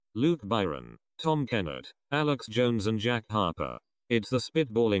Luke Byron, Tom Kennett, Alex Jones and Jack Harper. It's the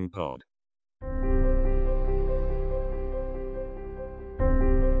Spitballing Pod.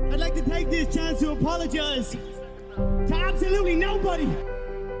 I'd like to take this chance to apologize to absolutely nobody.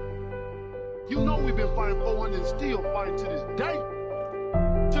 You know we've been fighting 400 and still fighting to this day.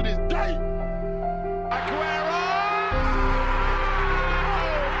 To this day. Aguero!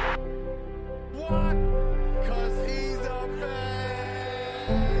 What? Cause he's a man.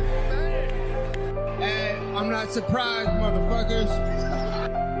 Hey, I'm not surprised, motherfuckers.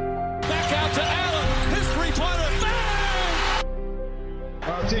 Back out to Allen. His three-pointer. Bang!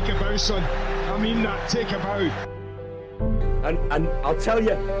 I'll take a bow, son. I mean that. Take a bow. And I'll tell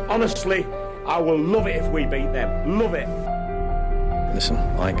you, honestly, I will love it if we beat them. Love it. Listen,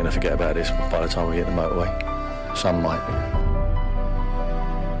 I ain't going to forget about this by the time we hit the motorway. Some might.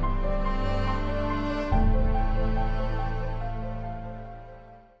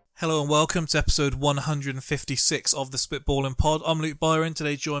 Hello and welcome to episode 156 of the Spitballing Pod. I'm Luke Byron,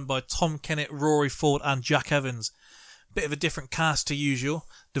 today joined by Tom Kennett, Rory Ford and Jack Evans. Bit of a different cast to usual.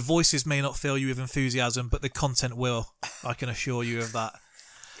 The voices may not fill you with enthusiasm, but the content will. I can assure you of that.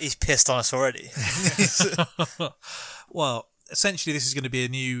 He's pissed on us already. Well, essentially this is going to be a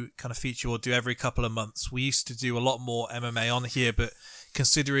new kind of feature we'll do every couple of months. We used to do a lot more MMA on here, but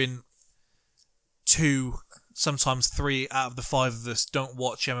considering 2, sometimes 3 out of the 5 of us don't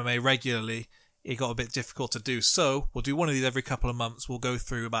watch MMA regularly, it got a bit difficult to do. So we'll do one of these every couple of months. We'll go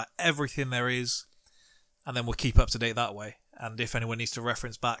through about everything there is, and then we'll keep up to date that way. And if anyone needs to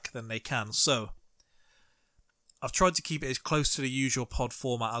reference back, then they can. So I've tried to keep it as close to the usual pod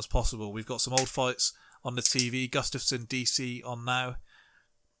format as possible. We've got some old fights on the TV, Gustafsson, DC on now.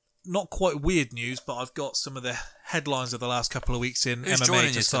 Not quite weird news, but I've got some of the headlines of the last couple of weeks in Who's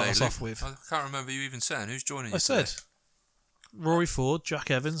MMA to start today, us Luke? off with. I can't remember you even saying. Who's joining you I said today? Rory Ford,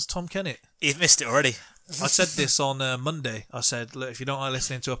 Jack Evans, Tom Kennett. You've missed it already. I said this on Monday. I said, look, if you don't like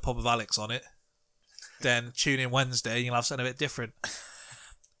listening to a pod with Alex on it, then tune in Wednesday and you'll have something a bit different.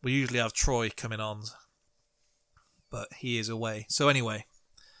 We usually have Troy coming on, but he is away. So anyway,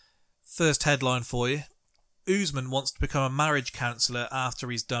 first headline for you. Usman wants to become a marriage counsellor after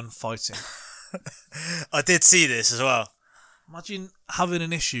he's done fighting. I did see this as well. Imagine having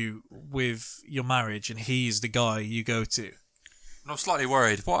an issue with your marriage and he's the guy you go to. I'm slightly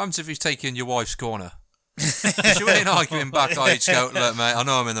worried. What happens if he's taking your wife's corner? If you ain't arguing back, I just go, look, mate, I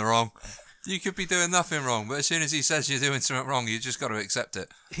know I'm in the wrong. You could be doing nothing wrong, but as soon as he says you're doing something wrong, you just got to accept it.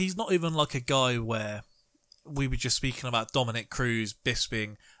 He's not even like a guy where we were just speaking about Dominic Cruz,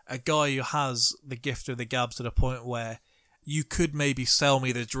 Bisping, a guy who has the gift of the gab to the point where you could maybe sell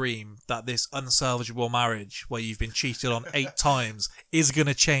me the dream that this unsalvageable marriage where you've been cheated on 8 times is going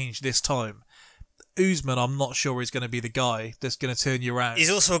to change this time. Usman, I'm not sure is going to be the guy that's going to turn you around.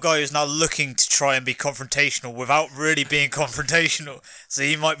 He's also a guy who's now looking to try and be confrontational without really being confrontational. So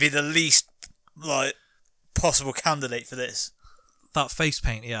he might be the least possible candidate for this. That face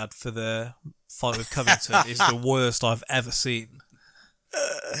paint he had for the fight with Covington is the worst I've ever seen.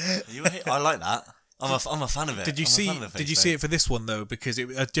 I like that. I'm a fan of it. Did you see it for this one though? Because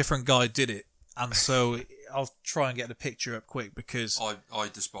a different guy did it, and so I'll try and get the picture up quick because I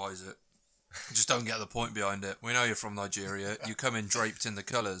despise it. Just don't get the point behind it. We know you're from Nigeria. You come in draped in the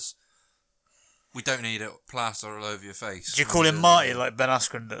colours. We don't need it plastered all over your face. Do you call him Marty like Ben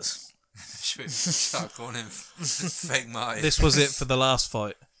Askren does? Should we start calling him fake Marty? This was it for the last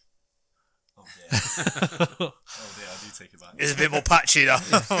fight. Oh dear, I do take it back. It's a bit more patchy now.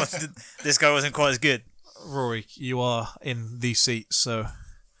 This guy wasn't quite as good. Rory, you are in the seat, so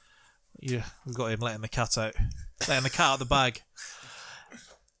we've got him letting the cat out. Letting the cat out of the bag.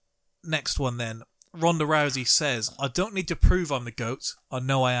 Next one then. Ronda Rousey says, I don't need to prove I'm the GOAT. I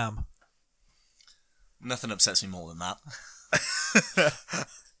know I am. Nothing upsets me more than that.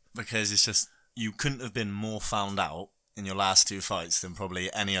 Because it's just, you couldn't have been more found out in your last 2 fights than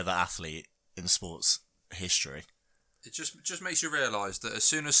probably any other athlete in sports history. It just makes you realise that as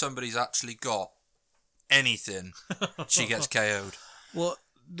soon as somebody's actually got anything, she gets KO'd. Well,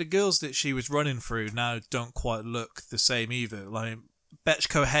 the girls that she was running through now don't quite look the same either. Like, Betch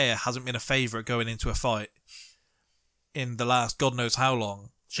Kohea hasn't been a favourite going into a fight in the last God knows how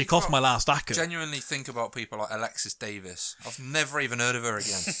long. She cost my last ACCA. Genuinely think about people like Alexis Davis. I've never even heard of her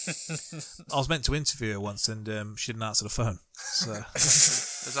again. I was meant to interview her once and she didn't answer the phone. So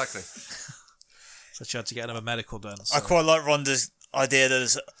Exactly. So she had to get another medical done. So. I quite like Ronda's idea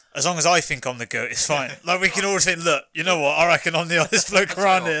that as long as I think I'm the GOAT, it's fine. Like, we can all think, look, you know what, I reckon I'm the hottest bloke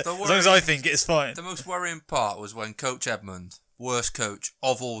around here. As long as I think it's fine. The most worrying part was when Coach Edmund, worst coach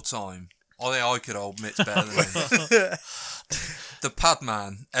of all time, I think I could hold Mitch better than him. the pad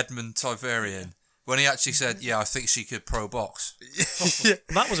man, Edmund Tiverian, when he actually said, "Yeah, I think she could pro box."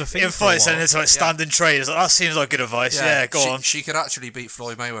 That was a thing. In fights, and it's like standing trade. It's like, that seems like good advice. Yeah, go on. She could actually beat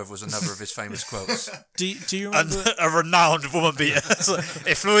Floyd Mayweather was another of his famous quotes. Do you remember a renowned woman beater?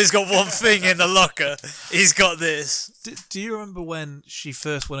 If Floyd's got one thing in the locker, he's got this. Do you remember when she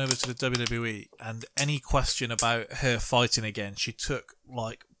first went over to the WWE and any question about her fighting again, she took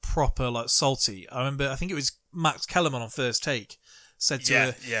like proper like salty? I think it was Max Kellerman on First Take said to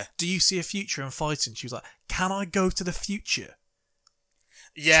her, "Do you see a future in fighting?" She was like, "Can I go to the future?"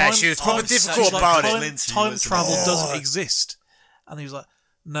 Yeah, she was probably difficult about it. Time travel doesn't exist, and he was like,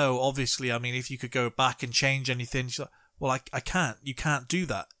 "No, obviously. I mean, if you could go back and change anything," she's like, "Well, I can't. You can't do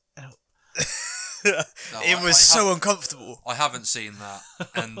that." It was so uncomfortable. I haven't seen that,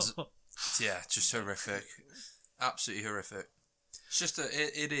 and yeah, just horrific, absolutely horrific. It's just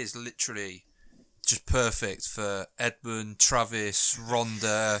it is literally just perfect for Edmund, Travis,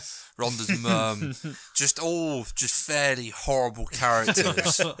 Ronda's mum, just fairly horrible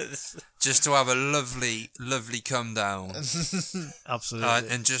characters, just to have a lovely come down, absolutely,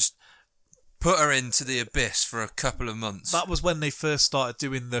 and just put her into the abyss for a couple of months. That was when they first started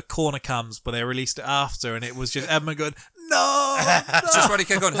doing the corner cams, but they released it after, and it was just Edmund going, "No!" Just when he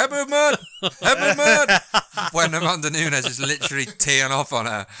kept going, "Edmund!" when Amanda Nunes is literally teeing off on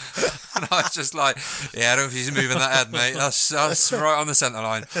her. And I was just like, yeah, I don't think he's moving that head, mate. That's right on the centre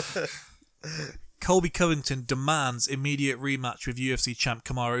line. Colby Covington demands immediate rematch with UFC champ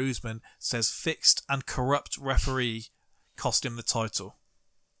Kamaru Usman, says fixed and corrupt referee cost him the title.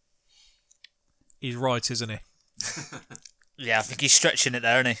 He's right, isn't he? Yeah, I think he's stretching it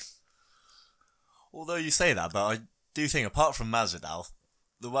there, isn't he? Although you say that, but I do think, apart from Masvidal,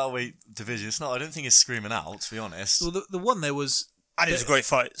 the welterweight division, I don't think it's screaming out, to be honest. Well, the one there was... And it was a great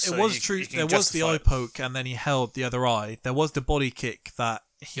fight. So it was true. There was the eye poke, and then he held the other eye. There was the body kick that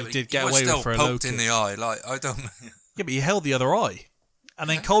he did get away with for a low kick. Poked in the eye, like, I don't... Yeah, but he held the other eye. And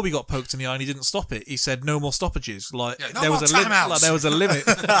then Colby got poked in the eye and he didn't stop it. He said no more stoppages. Like, there was a limit.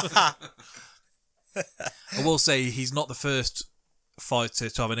 I will say he's not the first fighter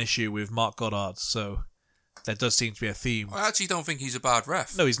to have an issue with Mark Goddard, so there does seem to be a theme. I actually don't think he's a bad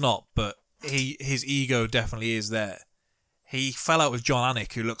ref. No, he's not, but his ego definitely is there. He fell out with John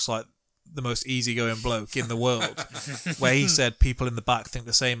Anik, who looks like the most easygoing bloke in the world, where he said people in the back think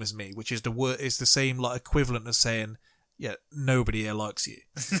the same as me, which is the same like equivalent as saying, yeah, nobody here likes you.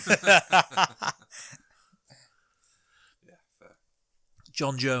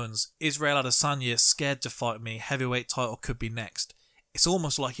 John Jones, Israel Adesanya scared to fight me. Heavyweight title could be next. It's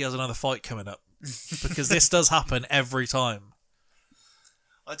almost like he has another fight coming up, because this does happen every time.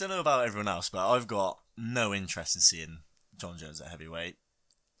 I don't know about everyone else, but I've got no interest in seeing John Jones at heavyweight.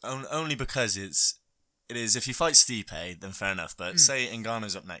 Only because it is if he fights Stipe, then fair enough. But say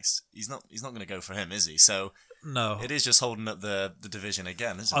Ngannou's up next, he's not going to go for him, is he? So no, it is just holding up the division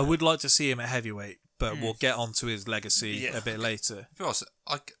again, isn't it? I would like to see him at heavyweight, but we'll get onto his legacy a bit later. To be honest,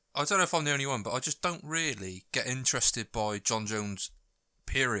 I don't know if I'm the only one, but I just don't really get interested by John Jones,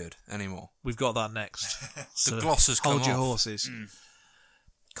 period, anymore. We've got that next. The gloss has come off. Hold your horses.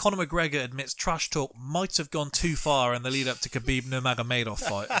 Conor McGregor admits trash talk might have gone too far in the lead up to Khabib Nurmagomedov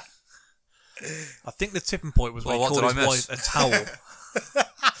fight. I think the tipping point was when he called his wife a towel.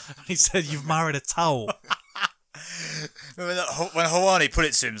 He said, "You've married a towel." Remember that, when Hawani put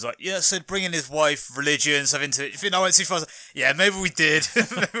it to him, he was like, "Yeah, so bringing his wife, religion, stuff into it. You think I went too far?" Yeah, maybe we did.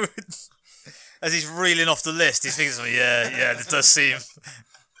 As he's reeling off the list, he's thinking, yeah, it does seem.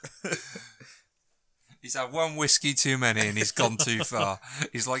 He's had one whiskey too many and he's gone too far.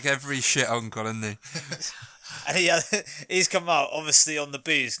 He's like every shit uncle, isn't he? And he's come out, obviously, on the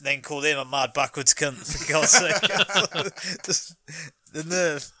booze, and then called him a mad backwards cunt, for God's sake. The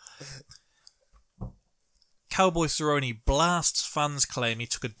nerve. Cowboy Cerrone blasts fans' claim he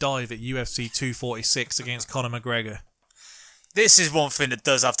took a dive at UFC 246 against Conor McGregor. This is one thing that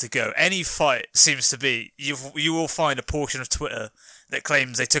does have to go. Any fight seems to be, you will find a portion of Twitter that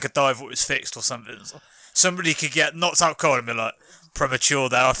claims they took a dive that was fixed or something. Somebody could get knocked out cold and be like, premature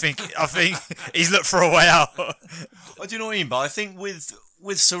there. I think he's looked for a way out. I do know what I mean, but I think with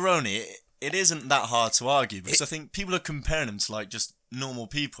Cerrone, it isn't that hard to argue, because I think people are comparing him to like just normal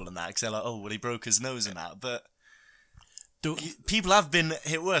people and that, because they're like, oh, well, he broke his nose and that, but people have been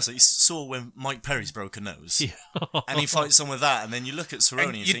hit worse. Like you saw when Mike Perry's broke a nose, and he fights someone with that, and then you look at Cerrone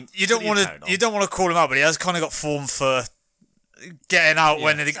and you think you don't want to call him out, but he has kind of got form for getting out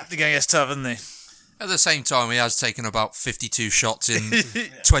when the game gets tough, hasn't he? At the same time, he has taken about 52 shots in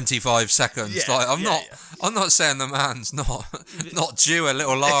 25 seconds. Yeah, Like, I'm not saying the man's not due a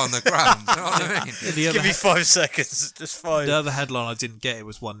little lie on the ground. You know what I mean? Give me 5 seconds, just 5. The other headline I didn't get, it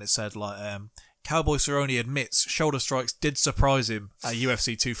was one that said, like, Cowboy Cerrone admits shoulder strikes did surprise him at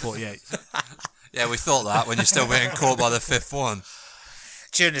UFC 248. Yeah, we thought that when you're still being caught by the 5th one.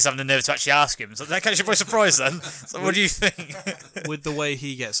 Tyrannus having the nerve to actually ask him. So that catch you by surprise then. So what do you think? With the way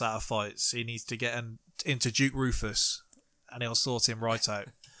he gets out of fights, he needs to get into Duke Rufus, and he'll sort him right out.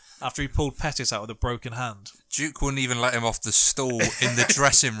 After he pulled Pettis out with a broken hand. Duke wouldn't even let him off the stool in the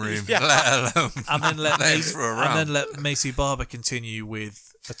dressing room, Yeah. let alone And then let let him for a round. and then let Macy Barber continue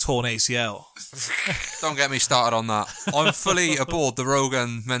with a torn ACL. Don't get me started on that. I'm fully aboard the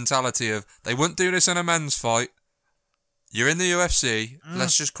Rogan mentality of they wouldn't do this in a men's fight. You're in the UFC,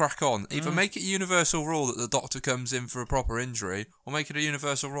 let's just crack on. Either make it a universal rule that the doctor comes in for a proper injury, or make it a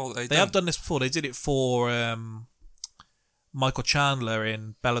universal rule that They have done this before. They did it for Michael Chandler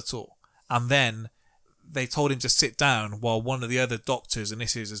in Bellator. And then they told him to sit down while one of the other doctors, and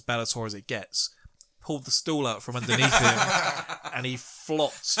this is as Bellator as it gets, pulled the stool out from underneath him and he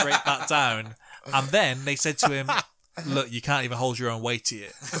flopped straight back down. And then they said to him, look, you can't even hold your own weight here.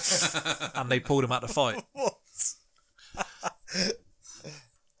 And they pulled him out the fight.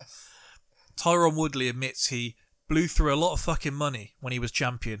 Tyron Woodley admits he blew through a lot of fucking money when he was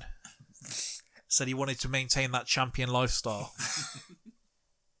champion. Said he wanted to maintain that champion lifestyle.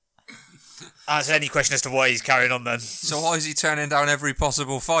 Answer any question as to why he's carrying on then. So why is he turning down every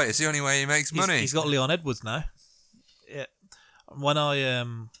possible fight? It's the only way he makes money. He's got Leon Edwards now. Yeah. When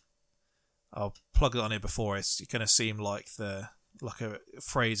I'll plug it on here before, it's going to seem like a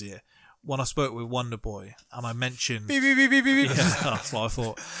phrase here. When I spoke with Wonderboy and I mentioned... Yeah, that's what I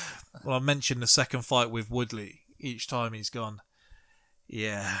thought. Well, I mentioned the second fight with Woodley. Each time he's gone,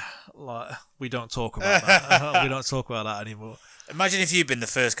 yeah, like, we don't talk about that. We don't talk about that anymore. Imagine if you'd been the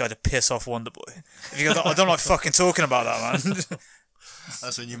first guy to piss off Wonderboy. If you go, I don't like fucking talking about that, man.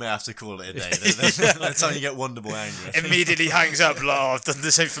 That's when you may have to call it a day. That's how you get Wonderboy angry. Immediately hangs up, like, oh, I've done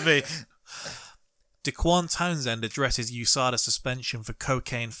the same for me. Daquan Townsend addresses USADA suspension for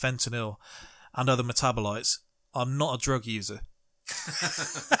cocaine, fentanyl, and other metabolites. I'm not a drug user.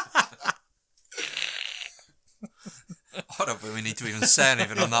 I don't think we need to even say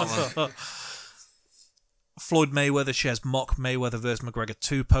anything on that one. Floyd Mayweather shares mock Mayweather vs McGregor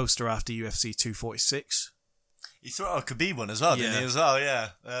 2 poster after UFC 246. He threw out a Khabib one as well, didn't Yeah. he? As well, yeah.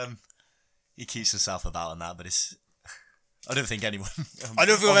 He keeps himself about on that, but it's... I don't think anyone... I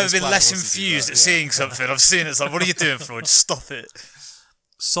don't think I've ever been less infused at seeing something. I've seen it, it's like, what are you doing, Floyd? Stop it.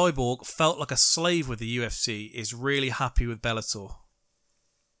 Cyborg felt like a slave with the UFC, is really happy with Bellator.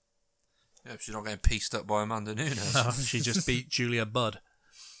 Yeah, she's not getting pieced up by Amanda Nunes. No, she just beat Julia Budd,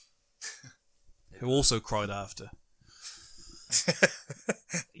 who also cried after.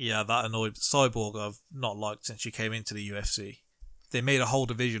 Yeah, that annoyed Cyborg. I've not liked since she came into the UFC. They made a whole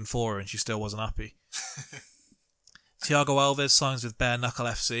division for her and she still wasn't happy. Thiago Alves signs with Bare Knuckle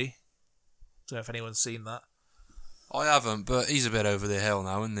FC. Don't know if anyone's seen that. I haven't, but he's a bit over the hill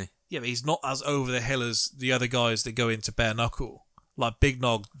now, isn't he? Yeah, but he's not as over the hill as the other guys that go into Bare Knuckle. Like Big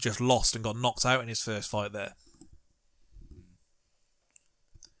Nog just lost and got knocked out in his first fight there.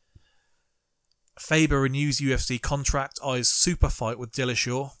 Faber renews UFC contract, eyes super fight with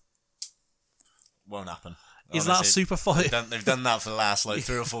Dillashaw. Won't happen. Is that a super fight? They've done that for the last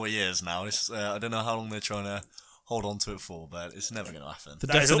 3 or 4 years now. It's, I don't know how long they're trying to hold on to it for, but it's never going to happen.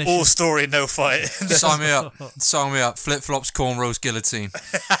 That is all story, no fight. Sign me up. Sign me up. Flip-flops, cornrows, guillotine.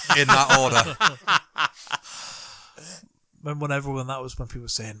 In that order. Remember when people were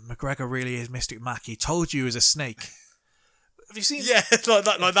saying, McGregor really is Mystic Mac. He told you he was a snake. Have you seen... Yeah,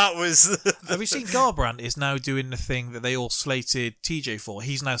 like that was... Have you seen Garbrandt is now doing the thing that they all slated TJ for?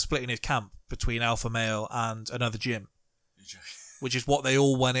 He's now splitting his camp between Alpha Male and another gym. Which is what they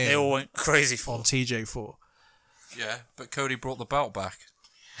all went in. They all went crazy for. On TJ for. Yeah, but Cody brought the belt back.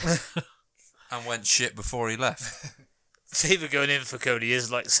 And went shit before he left. Faber going in for Cody is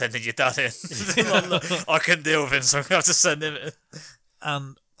like sending your dad in. I couldn't deal with him, so I'm going to have to send him in.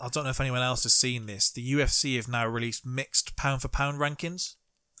 And I don't know if anyone else has seen this. The UFC have now released mixed pound-for-pound rankings.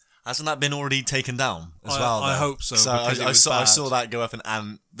 Hasn't that been already taken down as well? I hope so. I saw that go up,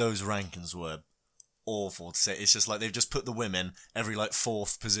 and those rankings were awful to say. It's just like they've just put the women every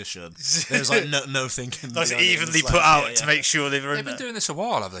 4th position. There's no thinking. That's evenly put out to make sure they've been doing this a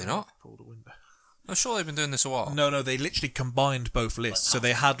while, have they not? I'm sure they've been doing this a while. No, they literally combined both lists. So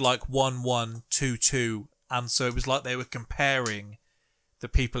they had 1-1, 2-2, and so it was like they were comparing the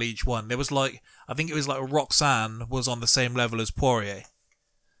people each one. There was I think it was Roxanne was on the same level as Poirier.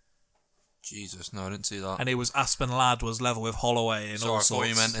 Jesus, no, I didn't see that. And it was Aspen Ladd was level with Holloway and all I thought sorts.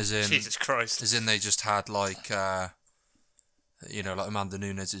 you meant as in Jesus Christ. As in they just had like like Amanda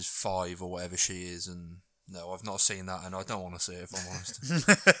Nunes is 5 or whatever she is, and no, I've not seen that, and I don't want to see it if I'm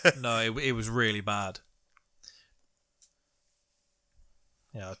honest. No, it was really bad.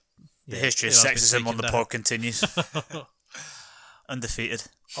 Yeah. The history of sexism on the pod continues. Undefeated.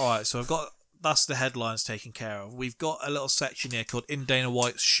 Alright, so that's the headlines taken care of. We've got a little section here called In Dana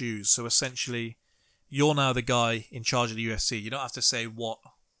White's Shoes. So essentially, you're now the guy in charge of the UFC. You don't have to say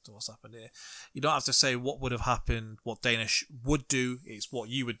what's happened here. You don't have to say what would have happened, what Dana would do. It's what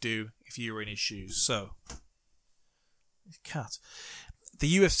you would do if you were in his shoes. So, cat.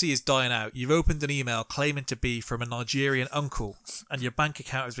 The UFC is dying out. You've opened an email claiming to be from a Nigerian uncle, and your bank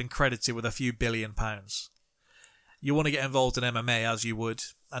account has been credited with a few £billion. You want to get involved in MMA as you would,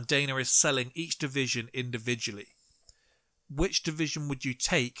 and Dana is selling each division individually. Which division would you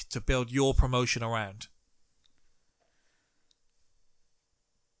take to build your promotion around?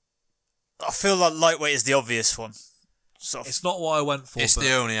 I feel like lightweight is the obvious one. It's not what I went for. It's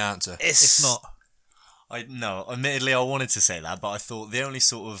the only answer. It's not. No, admittedly, I wanted to say that, but I thought the only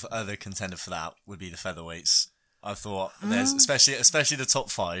sort of other contender for that would be the featherweights. I thought there's especially the top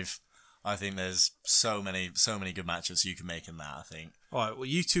 5. I think there's so many good matches you can make in that. I think. All right. Well,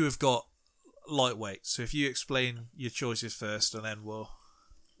 you two have got lightweight, so if you explain your choices first, and then we'll.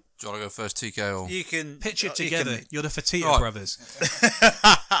 Do you want to go first, TK? Or... You can pitch it together. You're the Fertitta brothers.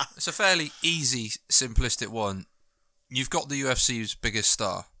 It's a fairly easy, simplistic one. You've got the UFC's biggest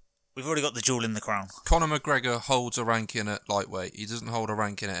star. We've already got the jewel in the crown. Conor McGregor holds a ranking at lightweight. He doesn't hold a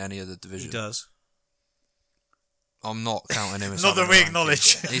ranking at any other division. He does. I'm not counting him as not that we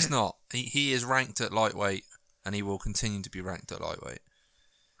acknowledge. He's not. He is ranked at lightweight, and he will continue to be ranked at lightweight.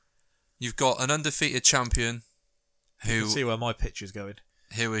 You've got an undefeated champion who... You can see where my pitch is going.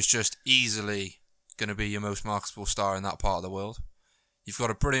 Who is just easily going to be your most marketable star in that part of the world. You've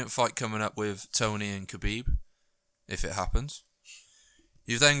got a brilliant fight coming up with Tony and Khabib, if it happens.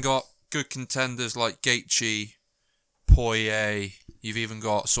 You've then got good contenders like Gaethje, Poirier. You've even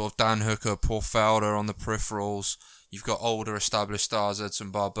got sort of Dan Hooker, Paul Felder on the peripherals. You've got older established stars, Edson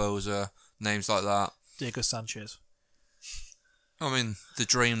Barboza, names like that. Diego Sanchez. I mean, the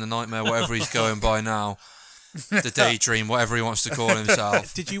dream, the nightmare, whatever he's going by now. The daydream, whatever he wants to call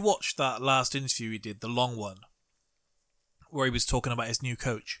himself. Did you watch that last interview he did, the long one, where he was talking about his new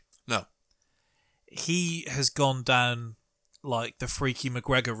coach? No. He has gone down like the Freaky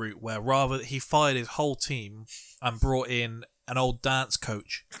McGregor route, where rather he fired his whole team and brought in an old dance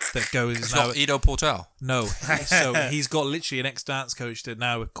coach that goes now. Ido Portal. No, so he's got literally an ex-dance coach that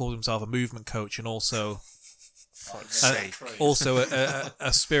now calls himself a movement coach and also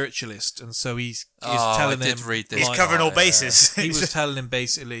a spiritualist, and so he's telling him he's covering all bases. He was telling him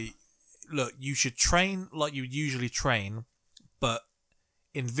basically, look, you should train like you usually train, but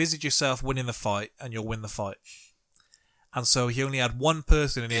envisage yourself winning the fight, and you'll win the fight. And so he only had one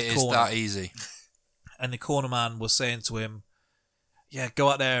person in his corner. It is that easy. And the corner man was saying to him, yeah, go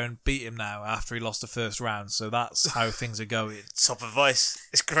out there and beat him now after he lost the first round. So that's how things are going. Top advice.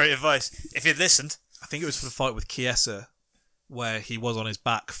 It's great advice. If you'd listened. I think it was for the fight with Chiesa, where he was on his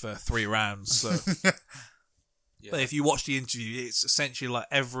back for 3 rounds. So. Yeah. But if you watch the interview, it's essentially like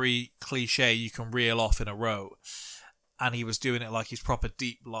every cliche you can reel off in a row. And he was doing it like he's proper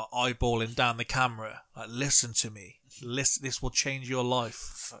deep, like eyeballing down the camera. Like, listen to me. This will change your life.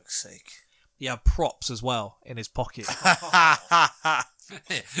 For fuck's sake. He had props as well in his pocket.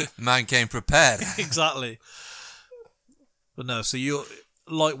 Man came prepared. Exactly. But no, so your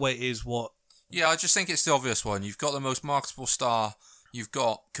lightweight is what? Yeah, I just think it's the obvious one. You've got the most marketable star. You've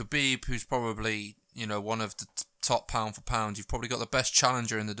got Khabib, who's probably, one of the top pound for pound. You've probably got the best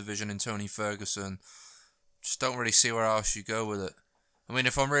challenger in the division in Tony Ferguson. Just don't really see where else you go with it. I mean,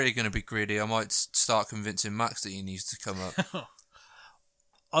 if I'm really going to be greedy, I might start convincing Max that he needs to come up.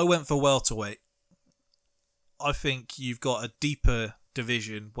 I went for welterweight. I think you've got a deeper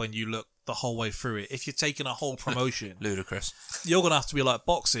division when you look the whole way through it. If you're taking a whole promotion... Ludicrous. You're going to have to be like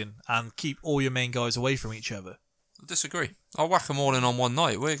boxing and keep all your main guys away from each other. I disagree. I'll whack them all in on one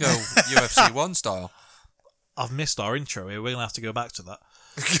night. We'll go UFC 1 style. I've missed our intro here. We're going to have to go back to that.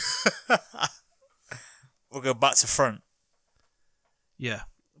 We'll go back to front. Yeah,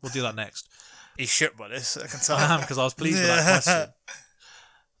 we'll do that next. He's shook by this, I can tell. I am, because I was pleased with that question.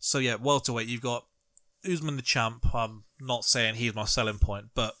 So yeah, welterweight, you've got Usman the champ. I'm not saying he's my selling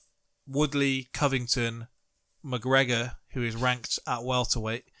point, but Woodley, Covington, McGregor, who is ranked at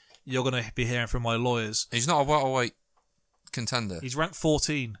welterweight, you're going to be hearing from my lawyers. He's not a welterweight contender. He's ranked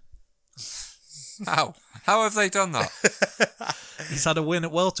 14. How have they done that? He's had a win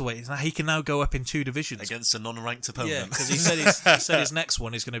at welterweight. He can now go up in 2 divisions against a non-ranked opponent. Yeah, because he said his next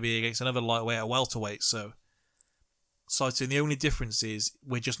one is going to be against another lightweight at welterweight. So, citing the only difference is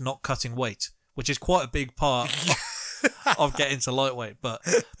we're just not cutting weight, which is quite a big part of getting to lightweight. But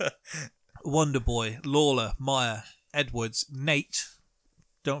Wonderboy, Lawler, Meyer, Edwards, Nate.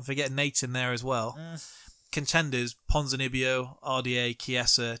 Don't forget Nate in there as well. Contenders: Ponzinibbio, RDA,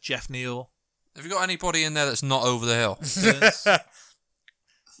 Chiesa, Jeff Neal. Have you got anybody in there that's not over the hill? Burns,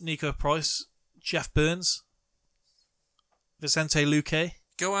 Nico Price, Jeff Burns, Vicente Luque.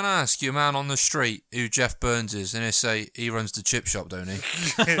 Go and ask your man on the street who Jeff Burns is, and he'll say he runs the chip shop, don't he?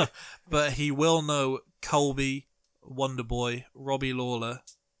 But he will know Colby, Wonderboy, Robbie Lawler.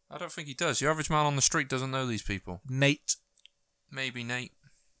 I don't think he does. Your average man on the street doesn't know these people. Nate. Maybe Nate.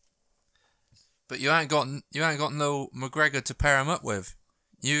 But you ain't got no McGregor to pair him up with.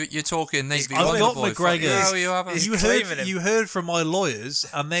 You're talking Nate v. I've got Wonderboy. McGregor. You heard from my lawyers,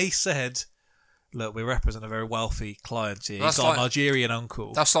 and they said, "Look, we represent a very wealthy client here. He's got a Nigerian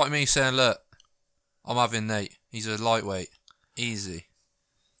uncle." That's like me saying, "Look, I'm having Nate. He's a lightweight, easy."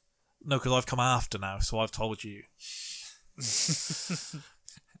 No, because I've come after now, so I've told you.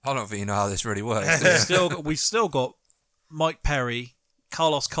 I don't think you know how this really works. We've still got Mike Perry,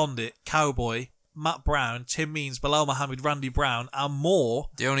 Carlos Condit, Cowboy, Matt Brown, Tim Means, Bilal Muhammad, Randy Brown, and more.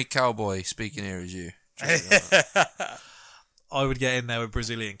 The only cowboy speaking here is you. I would get in there with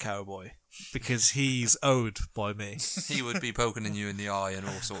Brazilian Cowboy because he's owed by me. He would be poking you in the eye and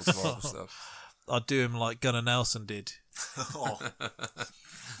all sorts of horrible stuff. I'd do him like Gunnar Nelson did.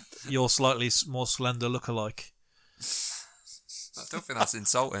 Your slightly more slender lookalike. I don't think that's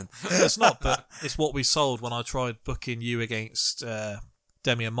insulting. It's not, but it's what we sold when I tried booking you against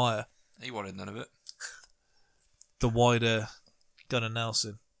Demian Maia. He wanted none of it. The wider Gunnar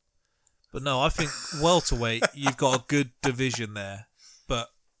Nelson. But no, I think welterweight, you've got a good division there. But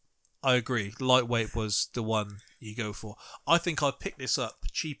I agree, lightweight was the one you go for. I think I picked this up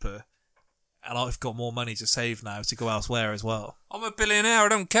cheaper, and I've got more money to save now to go elsewhere as well. I'm a billionaire, I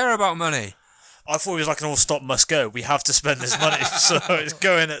don't care about money. I thought it was like an all-stop must go. We have to spend this money, so it's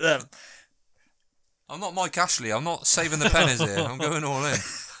going at them. I'm not Mike Ashley, I'm not saving the pennies here. I'm going all in.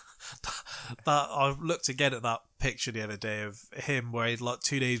 That I looked again at that picture the other day of him where he'd like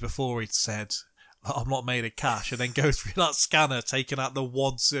 2 days before he'd said, "I'm not made of cash," and then go through that scanner taking out the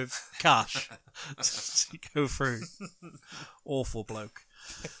wads of cash to go through. Awful bloke.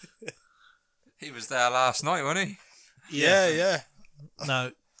 He was there last night, wasn't he? Yeah.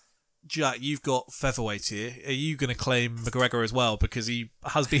 Now, Jack, you've got featherweight here. Are you going to claim McGregor as well because he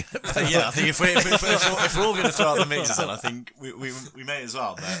has been? Yeah, I think if we're all going to throw out the mixes, then I think we may as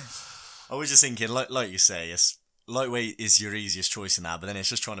well. But I was just thinking, like you say, yes, lightweight is your easiest choice in that, but then it's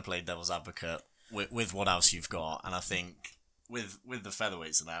just trying to play devil's advocate with what else you've got. And I think with the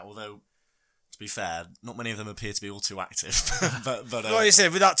featherweights and that, although to be fair, not many of them appear to be all too active. but like you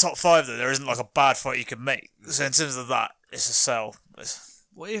said, with that top 5, though, there isn't like a bad fight you can make. So in terms of that, it's a sell.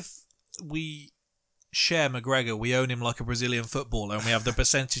 What if we share McGregor, we own him like a Brazilian footballer, and we have the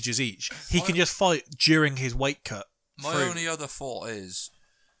percentages each? He can just fight during his weight cut. My only other thought is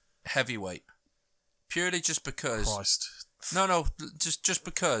heavyweight. Purely just because... Christ. No, just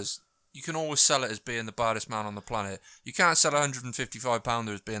because you can always sell it as being the baddest man on the planet. You can't sell a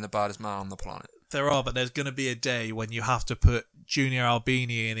 155-pounder as being the baddest man on the planet. There are, but there's going to be a day when you have to put Junior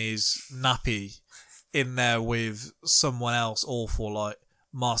Albini in his nappy in there with someone else awful like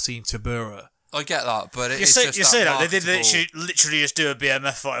Marcin Tibura. I get that, but you say that they did literally just do a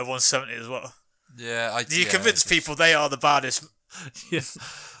BMF fight at 170 as well. Yeah, you convince people they are the baddest, yeah,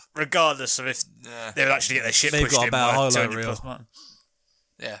 regardless of if they would actually get their shit pushed in by 200 plus man.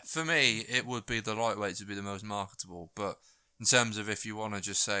 Yeah, for me, it would be the lightweights would be the most marketable. But in terms of if you want to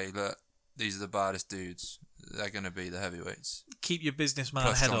just say, look, these are the baddest dudes, they're going to be the heavyweights. Keep your businessman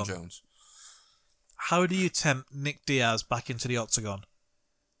plus head John on. Jones. How do you tempt Nick Diaz back into the octagon?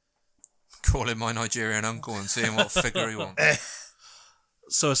 Call him my Nigerian uncle and see him what figure he wants.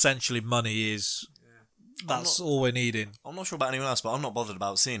 So essentially, money is... That's all we're needing. I'm not sure about anyone else, but I'm not bothered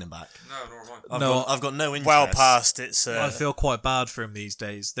about seeing him back. No, I've got no interest. Well past it's... I feel quite bad for him these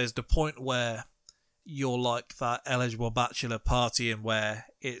days. There's the point where you're like that eligible bachelor partying where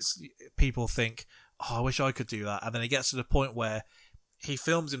it's people think, oh, I wish I could do that. And then it gets to the point where he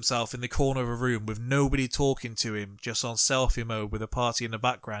films himself in the corner of a room with nobody talking to him, just on selfie mode with a party in the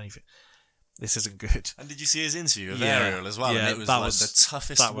background. You think, this isn't good. And did you see his interview with Ariel as well? Yeah, and it was the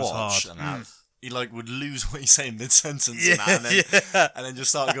toughest watch. Hard. And he would lose what he's saying mid-sentence and then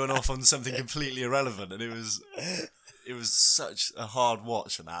just start going off on something completely irrelevant. And it was such a hard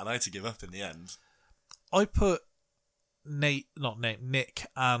watch and I had to give up in the end. I put Nick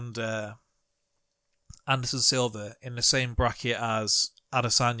and Anderson Silva in the same bracket as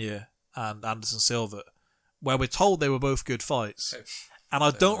Adesanya and Anderson Silva, where we're told they were both good fights. And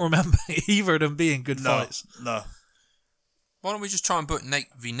I don't remember either of them being good fights. No. Why don't we just try and put Nate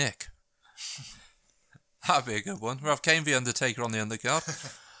v Nick? That'd be a good one. We'll have Kane v Undertaker on the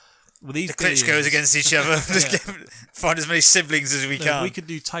undercard. Well, these The Klitschko's against each other. Just find as many siblings as we can. We could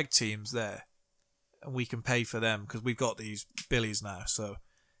do tag teams there, and we can pay for them because we've got these Billies now, so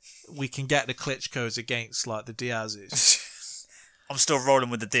we can get the Klitschko's against like the Diaz's. I'm still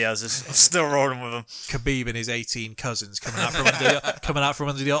rolling with the Diaz's. I'm still rolling with them. Khabib and his 18 cousins coming out from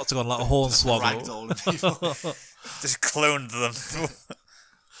under the octagon like a hornswoggle. Just cloned them.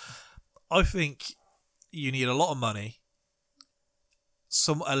 I think you need a lot of money.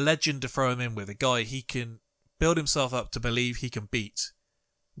 A legend to throw him in with, a guy he can build himself up to believe he can beat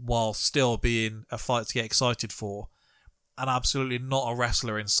while still being a fight to get excited for, and absolutely not a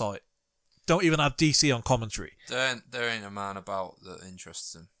wrestler in sight. Don't even have DC on commentary. There ain't a man about that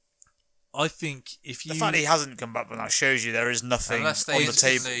interests him. I think if you... The fact he hasn't come back, but that shows you there is nothing on the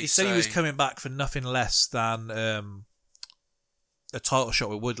table. He said he was coming back for nothing less than a title shot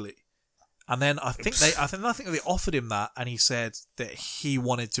with Woodley. And then I think they offered him that, and he said that he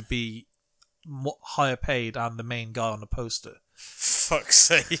wanted to be higher paid and the main guy on the poster. Fuck's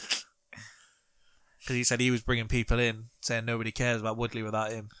sake! Because he said he was bringing people in, saying nobody cares about Woodley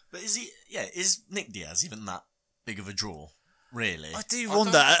without him. But is Nick Diaz even that big of a draw? Really? I do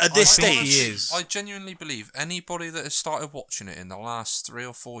wonder at this stage. He is. I genuinely believe anybody that has started watching it in the last 3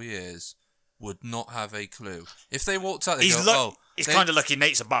 or 4 years would not have a clue. If they walked out, he's kind of lucky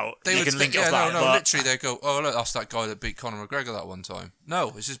Nate's about. They can link it off that. Literally, they go, "Oh, look, that's that guy that beat Conor McGregor that one time."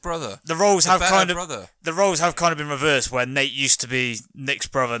 No, it's his brother. The roles have kind of been reversed, where Nate used to be Nick's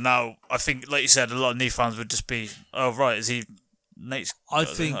brother. Now, I think, like you said, a lot of new fans would just be, "Oh, right, is he Nate's?" I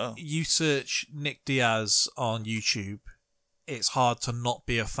think you search Nick Diaz on YouTube, it's hard to not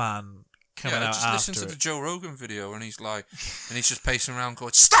be a fan. Just listen to the Joe Rogan video, and he's just pacing around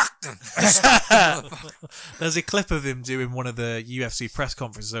going, Stockton! There's a clip of him doing one of the UFC press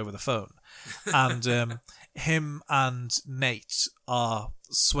conferences over the phone, and him and Nate are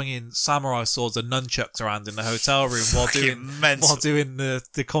swinging samurai swords and nunchucks around in the hotel room while doing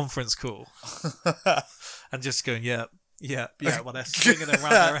the conference call, and just going, yeah, while they're swinging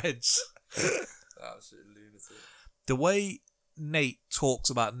around their heads. Absolute lunatic. The way Nate talks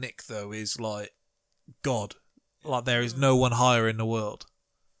about Nick, though, is like God. Like there is no one higher in the world.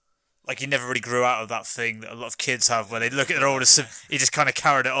 Like he never really grew out of that thing that a lot of kids have, where they look at their older sibling. He just kind of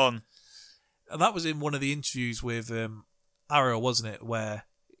carried it on. And that was in one of the interviews with Ariel, wasn't it? Where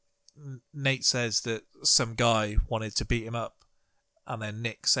Nate says that some guy wanted to beat him up, and then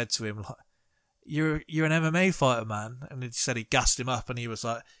Nick said to him, like, "You're an MMA fighter, man." And he said he gassed him up, and he was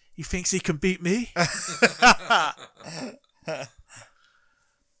like, "He thinks he can beat me."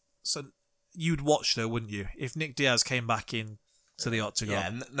 So you'd watch, though, wouldn't you, if Nick Diaz came back in to the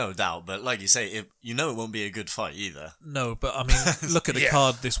octagon? Yeah, no doubt. But like you say, it won't be a good fight either. No, but I mean, look at the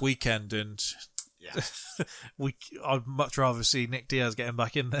card this weekend, and I'd much rather see Nick Diaz getting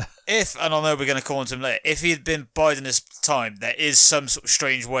back in there. And I know we're going to call on to him later, if he had been biding his time, there is some sort of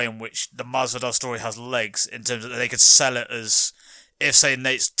strange way in which the Masvidal story has legs, in terms of that they could sell it as, if, say,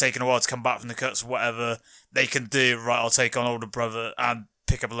 Nate's taken a while to come back from the cuts or whatever, they can do, right, I'll take on older brother and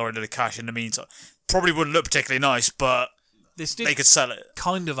pick up a lot of the cash in the meantime. Probably wouldn't look particularly nice, but they could sell it.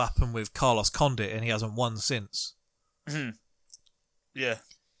 Kind of happened with Carlos Condit, and he hasn't won since. Mm-hmm. Yeah.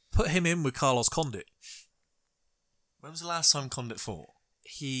 Put him in with Carlos Condit. When was the last time Condit fought?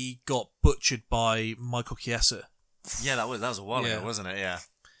 He got butchered by Michael Chiesa. Yeah, that was a while ago, wasn't it? Yeah.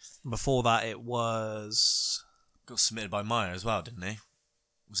 Before that, it was... Got submitted by Maia as well, didn't he?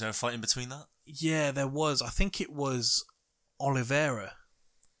 Was there a fight in between that? Yeah, there was. I think it was Oliveira,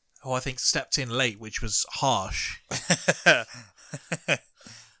 who I think stepped in late, which was harsh.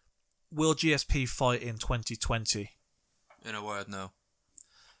 Will GSP fight in 2020? In a word, no.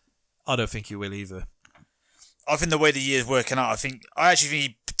 I don't think he will either. I think the way the year's working out, I actually think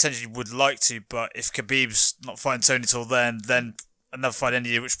he potentially would like to, but if Khabib's not fighting Tony till then another fight in the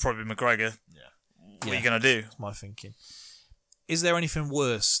year, which is probably McGregor. What are you going to do? That's my thinking. Is there anything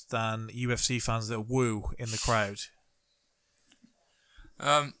worse than UFC fans that woo in the crowd?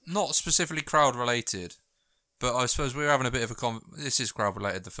 Not specifically crowd related, but I suppose we were having a bit of this is crowd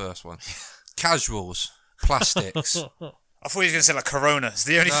related, the first one. Casuals, plastics. I thought he was going to say like Corona. It's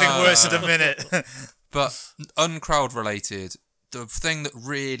the only thing worse at the minute. But uncrowd related, the thing that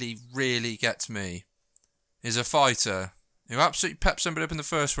really, really gets me is a fighter who absolutely peps somebody up in the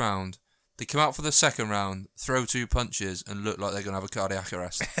first round, They come out for the second round, throw 2 punches, and look like they're going to have a cardiac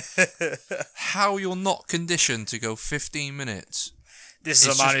arrest. How you're not conditioned to go 15 minutes? This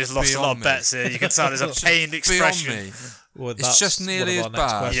is a man who's lost a lot of bets here. You can tell there's a pained expression. Beyond me. Well, It's just nearly as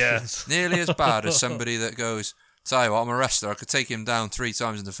bad. Yeah. Nearly as bad as somebody that goes, tell you what, I'm a wrestler. I could take him down 3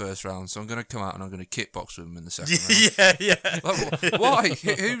 times in the first round, so I'm going to come out and I'm going to kickbox with him in the second round. Yeah. Like, why?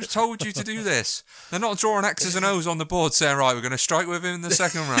 Who's told you to do this? They're not drawing X's and O's on the board saying, right, we're going to strike with him in the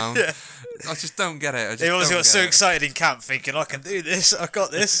second round. I just don't get it. They always got so excited in camp thinking, I can do this, I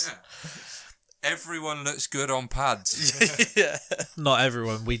got this. Everyone looks good on pads. Yeah. Not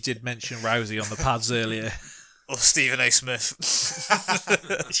everyone. We did mention Rousey on the pads earlier. Or Stephen A. Smith.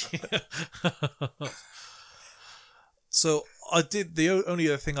 So I did, the only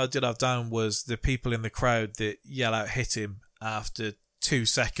other thing I did have down was the people in the crowd that yell out hit him after 2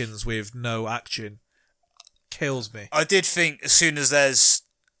 seconds with no action. Kills me. I did think as soon as there's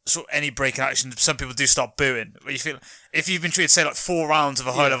sort of any break in action, some people do start booing. Where you feel, if you've been treated, say, like 4 rounds of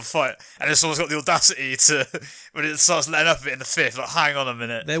a high level fight, and it's always got the audacity to, when it starts letting up a bit in the 5th, like, hang on a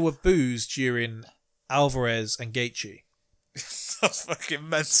minute. There were boos during Alvarez and Gaethje. That's fucking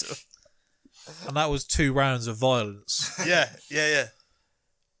mental. And that was 2 rounds of violence. Yeah. Yeah,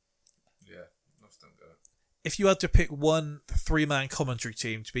 don't go. If you had to pick one 3-man commentary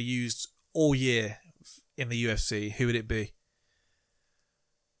team to be used all year in the UFC, who would it be?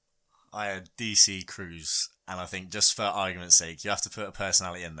 I had DC Cruz, and I think just for argument's sake, you have to put a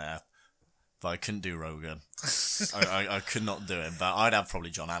personality in there. But I couldn't do Rogan. I could not do him, but I'd have probably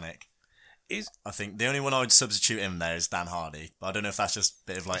John Anik. I think the only one I would substitute in there is Dan Hardy, but I don't know if that's just a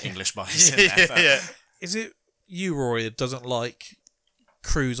bit of like English bias in there. Yeah. Is it you, Rory, that doesn't like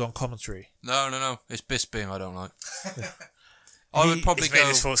Cruz on commentary? No. It's Bisping I don't like. I would probably He's made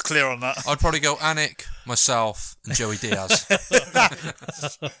his thoughts clear on that. I'd probably go Anik, myself, and Joey Diaz.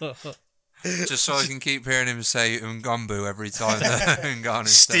 Just so I can keep hearing him say Ngumbu every time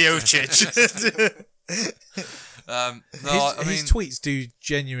Ngannou's Stiocic. His tweets do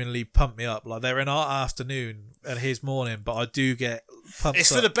genuinely pump me up. Like, they're in our afternoon and his morning, but I do get pumped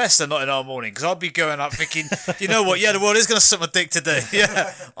It's up. for the best they're not in our morning, because I'll be going out thinking, you know what, yeah, the world is going to suck my dick today.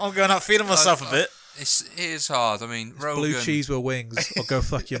 Yeah, I'm going out feeling myself a bit. It is hard. I mean, Rogan... Blue cheese with wings, or go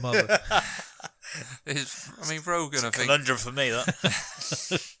fuck your mother. Rogan, I think... Conundrum for me,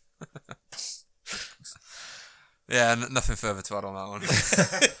 that. Yeah, nothing further to add on that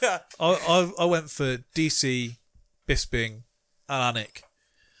one. I went for DC, Bisping, and Anik.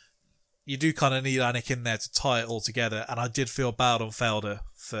 You do kind of need Anik in there to tie it all together, and I did feel bad on Felder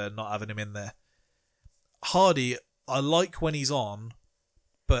for not having him in there. Hardy, I like when he's on,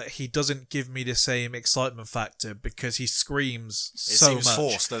 but he doesn't give me the same excitement factor because he screams so much. It seems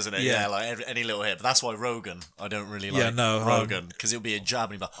forced, doesn't it? Yeah, like any little hit. But that's why Rogan, I don't really like Rogan, because it'll be a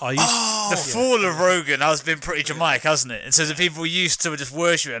jab and he'll be like, the fall of Rogan has been pretty dramatic, hasn't it? And so the people used to just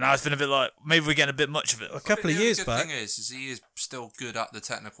worship it, and now it's been a bit like, maybe we're getting a bit much of it. A couple of years back. The thing is he is still good at the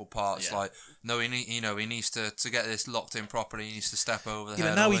technical parts. Like, no, he needs to get this locked in properly. He needs to step over the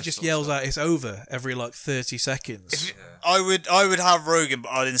head. Now he just yells out it's over every like 30 seconds. I would have Rogan,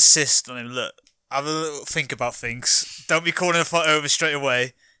 but I'd insist on him. Look, have a little think about things. Don't be calling a fight over straight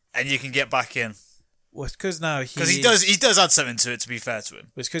away, and you can get back in. Well, it's because now he does add something to it. To be fair to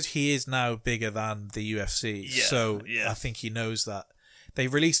him, it's because he is now bigger than the UFC. Yeah, so I think he knows that. They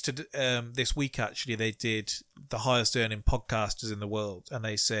released this week. Actually, they did the highest earning podcasters in the world, and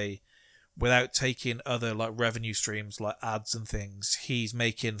they say, without taking other like revenue streams like ads and things, he's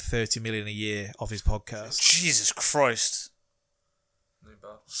making $30 million a year off his podcast. Jesus Christ!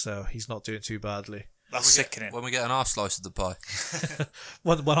 So he's not doing too badly. That's sickening. When we get our slice of the pie.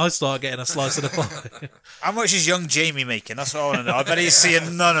 when I start getting a slice of the pie. How much is young Jamie making? That's what I want to know. I bet he's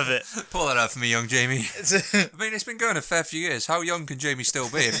seeing none of it. Pull that out for me, young Jamie. I mean, it's been going a fair few years. How young can Jamie still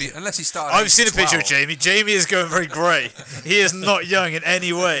be? Unless he started. I've seen a picture of Jamie. Jamie is going very grey. He is not young in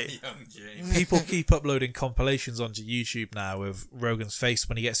any way. People keep uploading compilations onto YouTube now of Rogan's face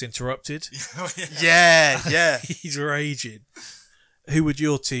when he gets interrupted. Yeah. He's raging. Who would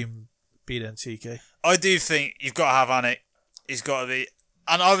your team be then, TK? I do think you've got to have Anik. He's got to be.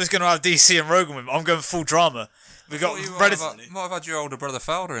 And I was going to have DC and Rogan with him. I'm going full drama. We got might have had your older brother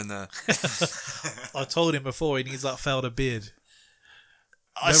Felder in there. I told him before he needs that Felder beard.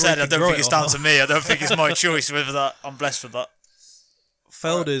 I said I don't think it's down to me. I don't think it's my choice with that. I'm blessed with that.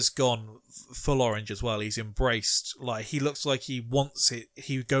 Felder's gone full orange as well. He's embraced. Like, he looks like he wants it.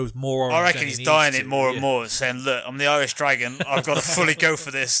 He goes more orange. I reckon he's dying it more and more, saying, "Look, I'm the Irish Dragon. I've got to fully go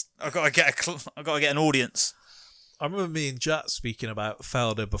for this. I've got to get an audience." I remember me and Jat speaking about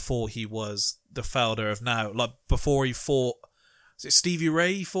Felder before he was the Felder of now. Like, before he fought is it Stevie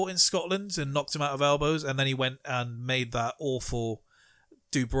Ray he fought in Scotland and knocked him out of elbows, and then he went and made that awful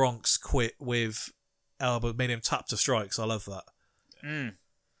Do Bronx quit with elbow, made him tap to strikes. I love that.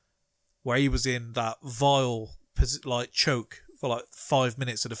 Where he was in that vile like choke for like 5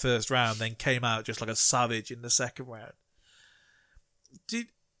 minutes of the first round, then came out just like a savage in the second round.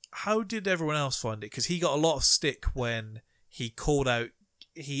 How did everyone else find it? Because he got a lot of stick when he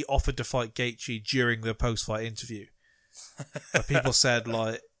offered to fight Gaethje during the post-fight interview. But people said,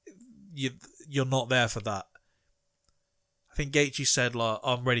 like, you're not there for that. I think Gaethje said, like,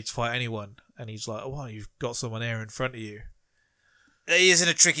 I'm ready to fight anyone. And he's like, well, you've got someone here in front of you. He is in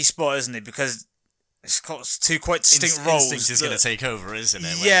a tricky spot, isn't he? Because it's got two quite distinct roles. Instinct is going to take over, isn't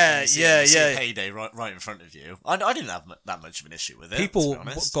it? Yeah. Payday right in front of you. I didn't have that much of an issue with it. People to be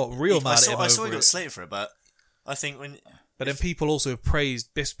honest. got real mad at him I saw over he got it. slated for it, but I think But then people also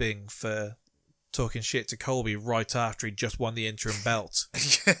praised Bisping for talking shit to Colby right after he just won the interim belt.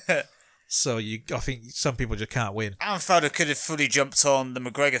 So I think some people just can't win. Aaron Felder could have fully jumped on the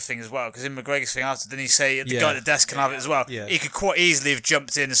McGregor thing as well, because in McGregor's thing after, didn't he say the guy at the desk can have it as well? Yeah. He could quite easily have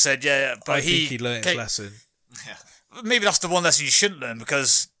jumped in and said, but I think he learned his lesson. Maybe that's the one lesson you shouldn't learn,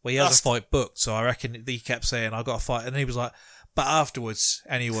 because... Well, he has a fight booked, so I reckon he kept saying, I got a fight. And he was like, but afterwards,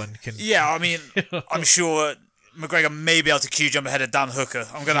 anyone can... Yeah, I mean, I'm sure McGregor may be able to Q jump ahead of Dan Hooker.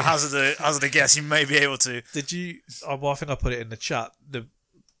 I'm going to hazard a guess. He may be able to. Did you... Well, I think I put it in the chat. The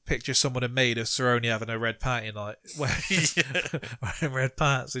picture someone had made of Cerrone having a red panty night, wearing red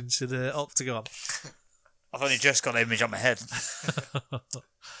pants into the octagon. I've only just got an image on my head.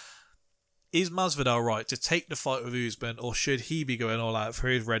 Is Masvidal right to take the fight with Usman, or should he be going all out for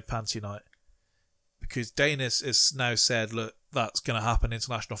his red panty night? Because Dana has now said, look, that's going to happen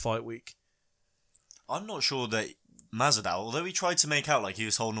International Fight Week. I'm not sure that Masvidal, although he tried to make out like he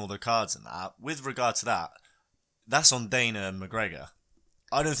was holding all the cards and that, with regard to that, that's on Dana and McGregor.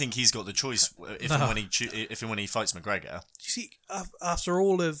 I don't think he's got the choice if and when he fights McGregor. You see, after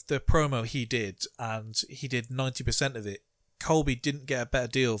all of the promo he did, and he did 90% of it, Colby didn't get a better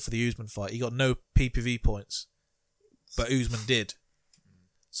deal for the Usman fight. He got no PPV points, but Usman did.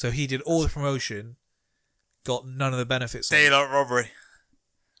 So he did all the promotion, got none of the benefits. Daylight robbery.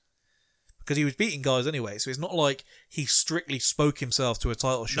 Because he was beating guys anyway, so it's not like he strictly spoke himself to a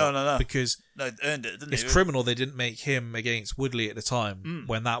title shot. No. Because earned it, didn't it's he? criminal they didn't make him against Woodley at the time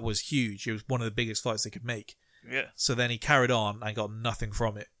when that was huge. It was one of the biggest fights they could make. Yeah. So then he carried on and got nothing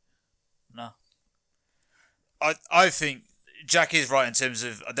from it. No. I think Jack is right in terms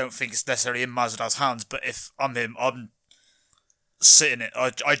of, I don't think it's necessarily in Masvidal's hands, but if I'm him, I'm sitting it.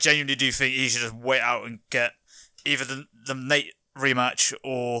 I genuinely do think he should just wait out and get either the Nate rematch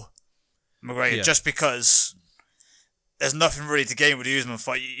or McGregor, just because there's nothing really to gain with the Usman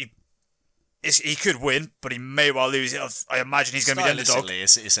fight. He could win, but he may well lose. I imagine he's going to be the underdog.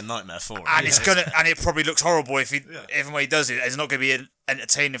 It's a nightmare for him. And and it probably looks horrible even when he does it. It's not going to be an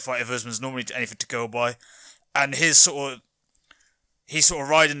entertaining fight if Usman's normally anything to go by. And he's sort of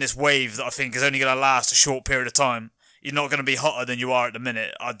riding this wave that I think is only going to last a short period of time. You're not going to be hotter than you are at the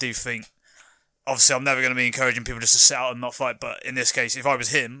minute. I do think. Obviously, I'm never going to be encouraging people just to sit out and not fight, but in this case, if I was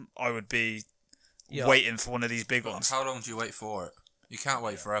him, I would be waiting for one of these big ones. How long do you wait for it? You can't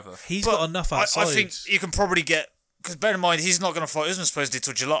wait forever. He's got enough outside. I think you can probably get... Because bear in mind, he's not going to fight Usman supposedly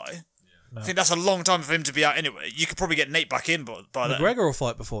till July. No. I think that's a long time for him to be out anyway. You could probably get Nate back in by then. McGregor will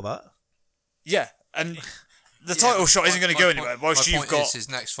fight before that. Yeah, and the title shot isn't going to go anywhere. Whilst my you've point got... is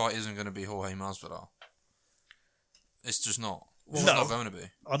his next fight isn't going to be Jorge Masvidal. It's just not. It's Well, not going to be.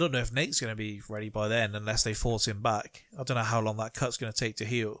 I don't know if Nate's going to be ready by then unless they force him back. I don't know how long that cut's going to take to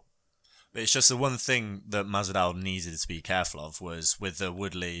heal. But it's just the one thing that Masvidal needed to be careful of was with the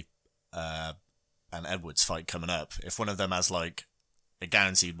Woodley and Edwards fight coming up. If one of them has like a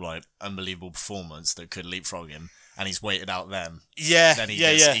guaranteed unbelievable performance that could leapfrog him, and he's waited out then he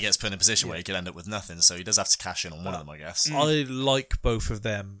gets put in a position where he could end up with nothing. So he does have to cash in on one of them, I guess. I like both of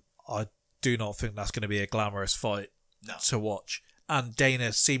them. I do not think that's going to be a glamorous fight to watch. And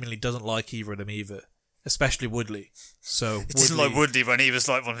Dana seemingly doesn't like either of them either, especially Woodley. So It didn't like Woodley when he was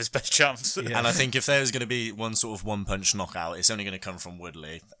like one of his best champs. Yeah. And I think if there's going to be one sort of one-punch knockout, it's only going to come from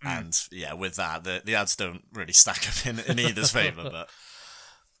Woodley. And with that, the odds don't really stack up in either's favour. But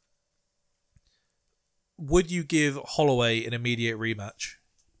would you give Holloway an immediate rematch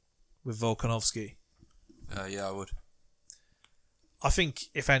with Volkanovski? Yeah, I would. I think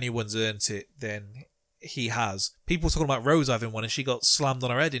if anyone's earned it, then he has. People talking about Rose having one, and she got slammed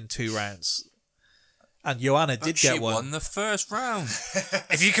on her head in 2 rounds. And Joanna did get one. She won the first round.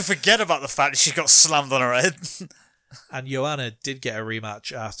 If you can forget about the fact that she got slammed on her head. And Joanna did get a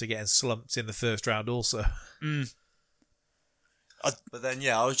rematch after getting slumped in the first round also. But then,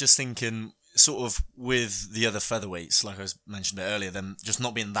 I was just thinking, sort of with the other featherweights, like I mentioned it earlier, them just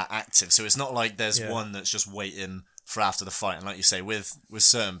not being that active. So it's not like there's one that's just waiting for after the fight. And like you say, with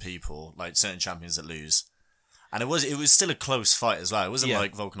certain people, like certain champions that lose, and it was still a close fight as well. It wasn't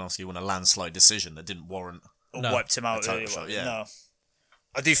like Volkanovski won a landslide decision that didn't warrant wiped him out. Title shot. No.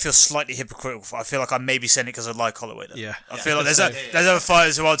 I do feel slightly hypocritical. I feel like I may be saying it because I like Holloway. Then. Yeah. I feel like there's other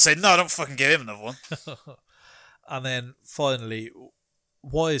fighters who I'd say, no, don't fucking give him another one. And then finally,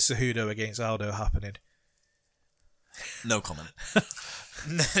 why is Cejudo against Aldo happening? No comment.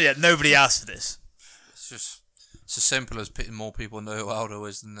 Nobody asked for this. It's as simple as more people know who Aldo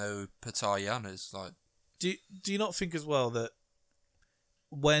is than know who Petr Yan is. Like, do you not think as well that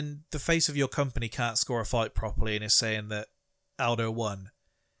when the face of your company can't score a fight properly and is saying that Aldo won,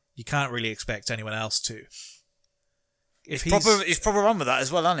 you can't really expect anyone else to? He's proper on with that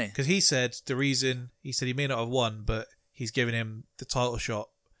as well, hasn't he? Because he said he may not have won, but he's giving him the title shot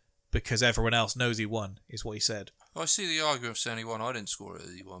because everyone else knows he won, is what he said. I see the argument of saying he won. I didn't score it,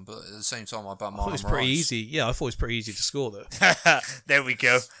 he won, but at the same time, I bet I thought it was pretty easy. Yeah, I thought it was pretty easy to score, though. There we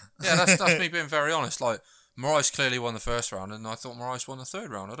go. Yeah, that's me being very honest. Like, Moraes clearly won the first round, and I thought Moraes won the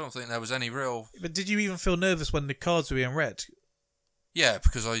third round. I don't think there was any real... But did you even feel nervous when the cards were being read? Yeah,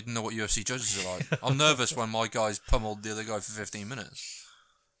 because I know what UFC judges are like. I'm nervous when my guys pummeled the other guy for 15 minutes.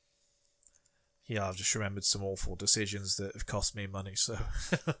 Yeah, I've just remembered some awful decisions that have cost me money, so...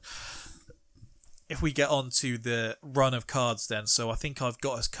 If we get on to the run of cards then, so I think I've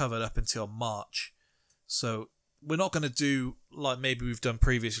got us covered up until March. So we're not going to do like maybe we've done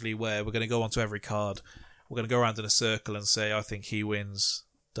previously where we're going to go onto every card. We're going to go around in a circle and say, I think he wins,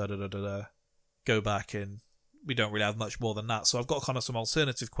 da-da-da-da-da. Go back and we don't really have much more than that. So I've got kind of some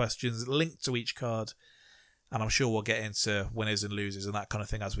alternative questions linked to each card, and I'm sure we'll get into winners and losers and that kind of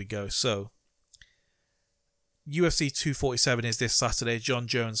thing as we go. So UFC 247 is this Saturday. John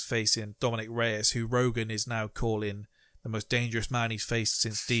Jones facing Dominic Reyes, who Rogan is now calling the most dangerous man he's faced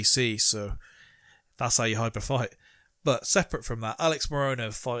since DC. So that's how you hype a fight. But separate from that, Alex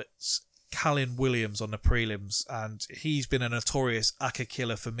Morono fights Callum Williams on the prelims, and he's been a notorious ACA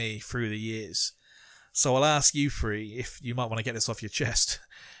killer for me through the years. So I'll ask you three, if you might want to get this off your chest,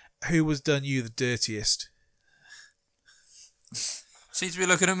 who has done you the dirtiest? Seems to be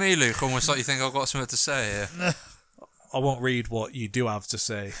looking at me, Luke, almost like you think I've got something to say here. I won't read what you do have to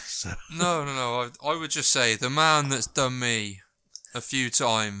say. So. No. I would just say the man that's done me a few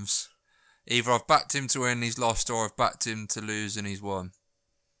times, either I've backed him to win, he's lost, or I've backed him to lose and he's won.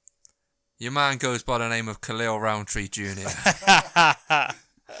 Your man goes by the name of Khalil Roundtree Jr.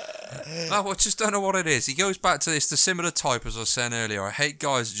 I just don't know what it is. He goes back to this, the similar type as I was saying earlier. I hate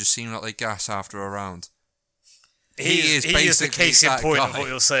guys that just seem like they gas after a round. He is the case in point of what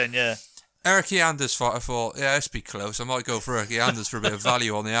you're saying, yeah. Eric Anders fight, I thought, let's be close. I might go for Eric Anders for a bit of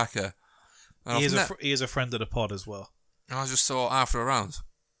value on the ACA. He is a friend of the pod as well. And I just thought, after a round,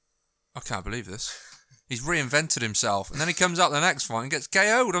 I can't believe this. He's reinvented himself, and then he comes out the next fight and gets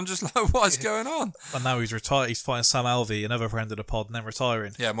KO'd. I'm just like, what is going on? And now he's retired. He's fighting Sam Alvey, another friend of the pod, and then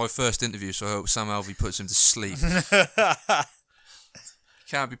retiring. Yeah, my first interview, so I hope Sam Alvey puts him to sleep.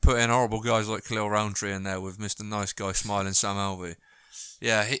 Can't be putting horrible guys like Khalil Roundtree in there with Mr. Nice Guy smiling Sam Alvey.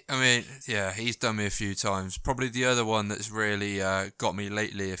 Yeah, he's done me a few times. Probably the other one that's really got me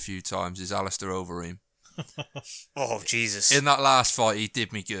lately a few times is Alistair Overeem. Oh, Jesus. In that last fight, he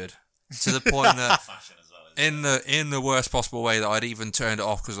did me good. To the point that in the worst possible way that I'd even turned it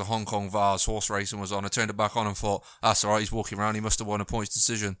off because the Hong Kong Vars horse racing was on. I turned it back on and thought, that's alright, he's walking around, he must have won a points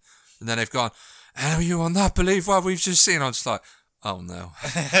decision. And then they've gone, how are you on that? Believe what we've just seen? I'm just like, oh no.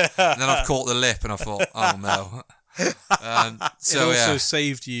 And then I've caught the lip and I thought, oh no. So it also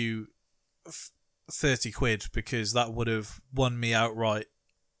saved you 30 quid because that would have won me outright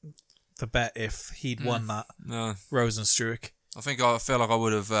the bet if he'd won that. No. Rosenstruik. I feel like I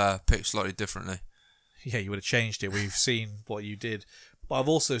would have picked slightly differently. Yeah, you would have changed it. We've seen what you did. But I've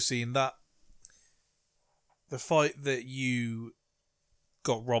also seen that the fight that you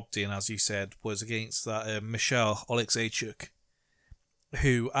got robbed in, as you said, was against that Michelle Oleksiejczuk,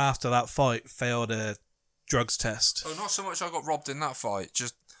 who after that fight failed a drugs test. Oh, not so much I got robbed in that fight,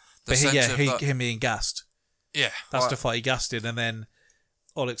 just the but sense of him being gassed. Yeah. That's the fight he gassed in, and then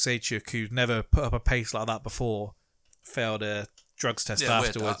Oleksiejczuk, who'd never put up a pace like that before, failed a drugs test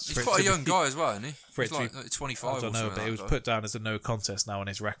afterwards. He's quite a young guy as well, isn't he? He's like 25 I don't know, but it was put down as a no contest now on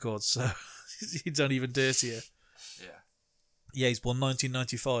his record, so he's done even dirtier. Yeah, he's born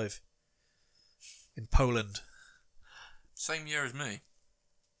 1995 in Poland. Same year as me.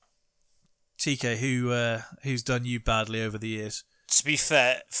 TK, who's done you badly over the years? to be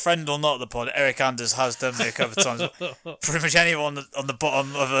fair, friend or not of the pod, Eric Anders has done me a couple of times. Pretty much anyone on the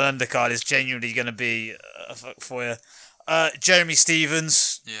bottom of an undercard is genuinely going to be a fuck for you. Jeremy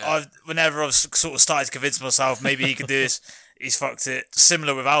Stevens, whenever I've sort of started to convince myself maybe he could do this, he's fucked it.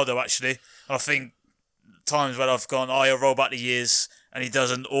 Similar with Aldo, actually. I think times when I've gone, he'll roll back the years, and he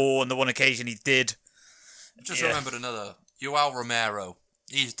doesn't, or on the one occasion he did. Just remembered another. Yoel Romero.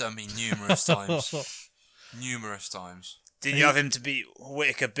 He's done me numerous times. Numerous times. Didn't you have him to beat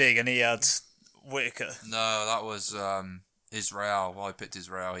Whitaker big, and he had Whitaker? No, that was Israel. I picked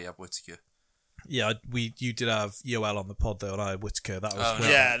Israel. He had Whitaker. Yeah, you did have Yoel on the pod though, and I had Whitaker. That was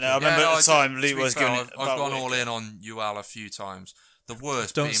I remember at the time Luke was going. I've gone all in on Yoel a few times. The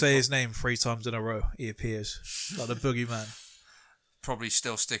worst. Don't say his name 3 times in a row. He appears like the boogeyman. Probably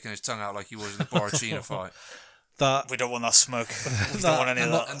still sticking his tongue out like he was in the Borrachina fight. We don't want that smoke. We don't want any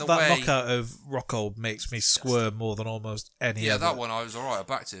of that. And that knockout of Rockhold makes me squirm more than almost any other. That one I was alright. I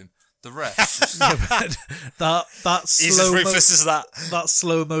backed him. The rest, that he's as ruthless as that. That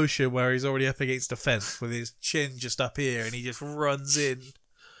slow motion where he's already up against a fence with his chin just up here and he just runs in.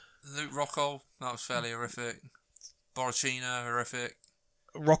 Luke Rockhold, that was fairly horrific. Borrachina, horrific.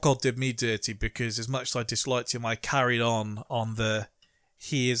 Rockhold did me dirty because as much as I disliked him, I carried on the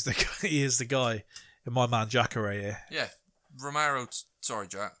he is the guy. And my man Jacare here. Yeah, Romero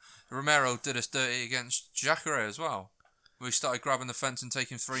did us dirty against Jacare as well. We started grabbing the fence and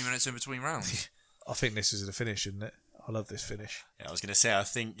taking 3 minutes in between rounds. I think this is the finish, isn't it? I love this finish. Yeah, I was going to say, I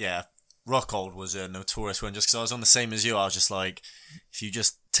think, Rockhold was a notorious one just because I was on the same as you. I was just like, if you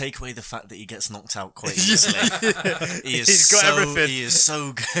just take away the fact that he gets knocked out quite easily, he's got everything. He is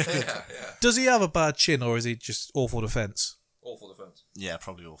so good. Yeah. Does he have a bad chin or is he just awful defence? Awful defence. Yeah,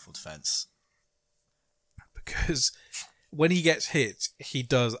 probably awful defence. Because when he gets hit, he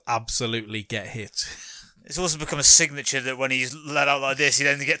does absolutely get hit. It's also become a signature that when he's let out like this, he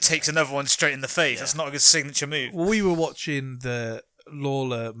then takes another one straight in the face. That's not a good signature move. We were watching the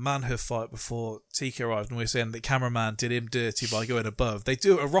Lawler Manhood fight before Tika arrived, and we were saying the cameraman did him dirty by going above. They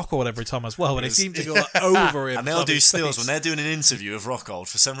do it at Rockhold every time as well, and they seem to go over him. And they'll do stills when they're doing an interview of Rockhold.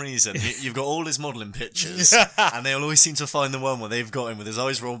 For some reason, you've got all his modelling pictures, and they'll always seem to find the one where they've got him with his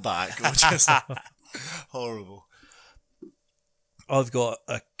eyes rolled back, which is horrible. I've got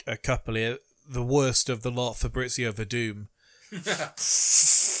a couple here. The worst of the lot, Fabrizio Verdum.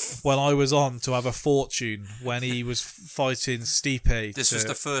 When I was on to have a fortune when he was fighting Stipe. This was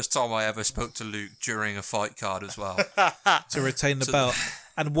the first time I ever spoke to Luke during a fight card as well. To retain the belt.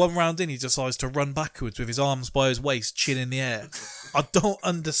 And 1 round in, he decides to run backwards with his arms by his waist, chin in the air. I don't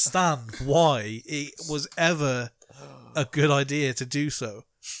understand why it was ever a good idea to do so.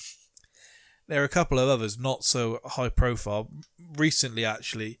 There are a couple of others, not so high profile. Recently,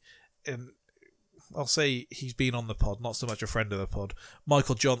 actually, and I'll say he's been on the pod, not so much a friend of the pod.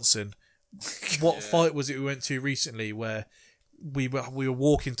 Michael Johnson. What fight was it we went to recently where we were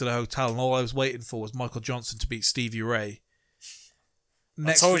walking to the hotel and all I was waiting for was Michael Johnson to beat Stevie Ray.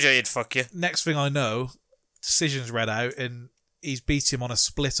 I told you he'd fuck you. Next thing I know, decision's read out and he's beat him on a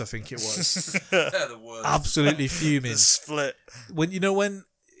split, I think it was. They're the worst. Absolutely fuming. The split. When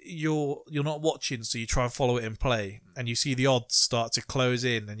you're not watching, so you try and follow it in play, and you see the odds start to close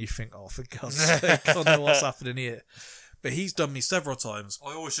in, and you think, "Oh, for God's sake, I don't know what's happening here." But he's done me several times.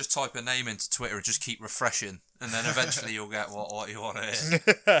 I always just type a name into Twitter and just keep refreshing, and then eventually you'll get what you want to hear.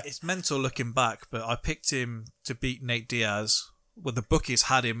 It's mental looking back, but I picked him to beat Nate Diaz. Well, the bookies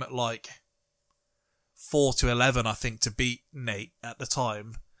had him at like 4-11, I think, to beat Nate at the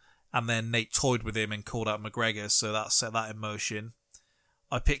time, and then Nate toyed with him and called out McGregor, so that set that in motion.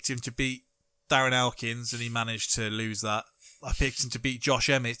 I picked him to beat Darren Elkins, and he managed to lose that. I picked him to beat Josh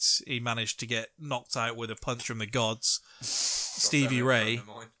Emmett. He managed to get knocked out with a punch from the gods. Stevie Ray.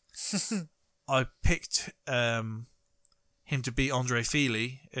 I picked him to beat Andre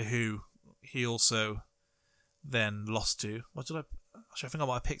Fili, who he also then lost to. What did I? Actually, I think I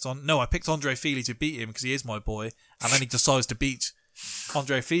might have picked on. No, I picked Andre Fili to beat him because he is my boy, and then he decides to beat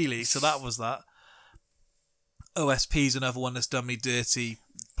Andre Fili. So that was that. OSP's another one that's done me dirty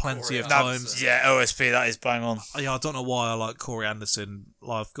plenty of times. Yeah, OSP, that is bang on. Yeah, I don't know why I like Corey Anderson.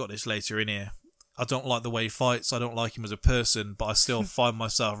 I've got this later in here. I don't like the way he fights. I don't like him as a person, but I still find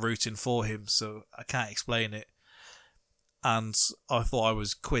myself rooting for him, so I can't explain it. And I thought I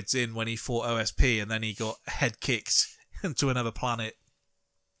was quids in when he fought OSP, and then he got head kicked into another planet.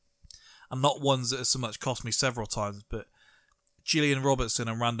 And not ones that have so much cost me several times, but Gillian Robertson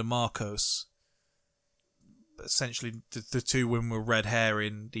and Randa Marcos, essentially the two women with red hair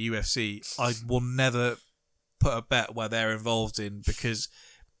in the UFC, I will never put a bet where they're involved in, because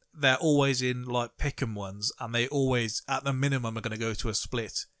they're always in like pick'em ones, and they always, at the minimum, are going to go to a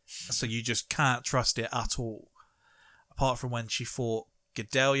split. So you just can't trust it at all. Apart from when she fought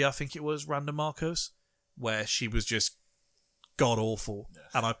Gedalia, I think it was, Randa Marcos, where she was just god awful,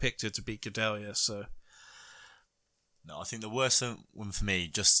 and I picked her to beat Gedalia. So no, I think the worst one for me,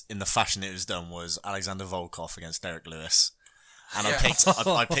 just in the fashion it was done, was Alexander Volkov against Derek Lewis. And I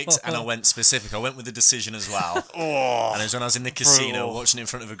picked, and I went specific. I went with the decision as well. And it was when I was in the casino watching it in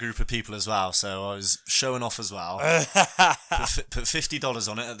front of a group of people as well. So I was showing off as well. Put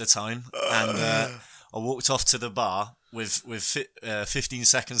 $50 on it at the time, and I walked off to the bar with 15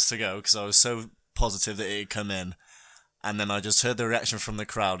 seconds to go because I was so positive that it had come in. And then I just heard the reaction from the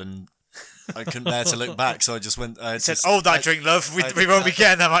crowd, and I couldn't bear to look back, so I just went. I said, "Hold that drink, love. We won't be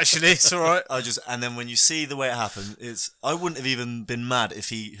getting them. Actually, it's all right." And then when you see the way it happened, I wouldn't have even been mad if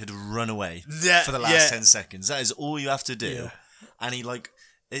he had run away for the last 10 seconds. That is all you have to do. Yeah. And he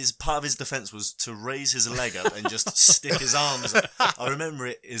part of his defense was to raise his leg up and just stick his arms up. I remember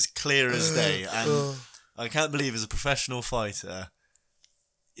it as clear as day, and I can't believe as a professional fighter,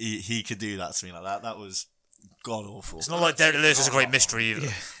 he could do that to me like that. That was god awful. It's not like Derek Lewis is a great mystery either.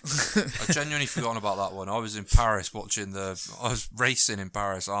 Yeah. I genuinely forgotten about that one. I was in Paris I was racing in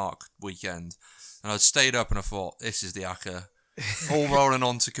Paris Arc weekend, and I'd stayed up and I thought, this is the acca. All rolling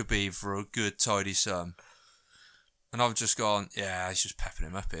on to Khabib for a good tidy sum. And I've just gone, yeah, he's just pepping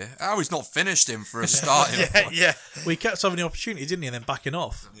him up here. How he's not finished him for a starting point. Yeah. We kept having the opportunity, didn't he? And then backing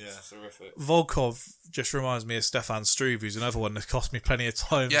off. Yeah, terrific. Volkov just reminds me of Stefan Struve, who's another one that cost me plenty of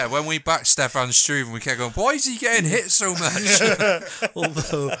time. Yeah, when we backed Stefan Struve, we kept going, why is he getting hit so much?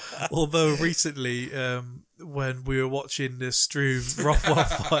 although recently, when we were watching the Struve Rothwell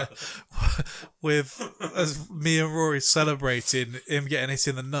fight, as me and Rory celebrating him getting hit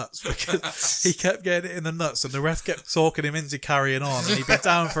in the nuts, because he kept getting it in the nuts, and the ref kept talking him into carrying on, and he'd been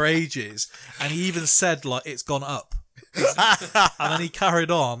down for ages, and he even said like it's gone up. And then he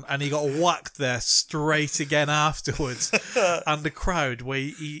carried on, and he got whacked there straight again afterwards. And the crowd, where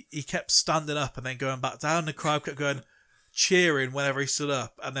he kept standing up and then going back down, the crowd kept going cheering whenever he stood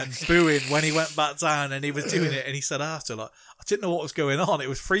up, and then booing when he went back down. And he was doing it, and he said after, like, I didn't know what was going on. It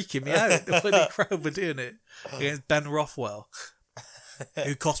was freaking me out when the crowd were doing it against Ben Rothwell,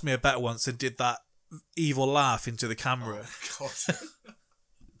 who cost me a bet once and did that evil laugh into the camera.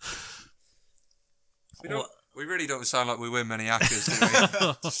 We really don't sound like we win many actors, do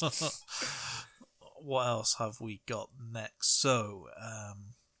we? What else have we got next? So,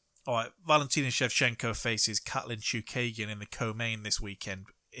 all right, Valentina Shevchenko faces Katlyn Chookagian in the co-main this weekend.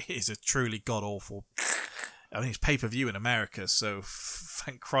 It is a truly god-awful... I mean, it's pay-per-view in America, so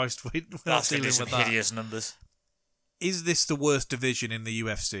thank Christ we're not dealing with that. Hideous numbers. Is this the worst division in the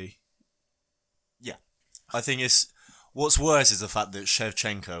UFC? Yeah. I think what's worse is the fact that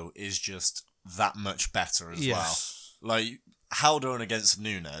Shevchenko is just that much better as well. Like, held her on against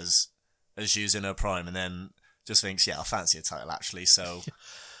Nunes as she was in her prime, and then just thinks, yeah, I fancy a title actually. So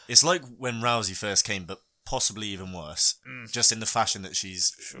it's like when Rousey first came, but possibly even worse, just in the fashion that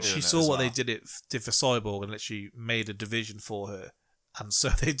she's doing. She saw what they did for Cyborg and literally made a division for her, and so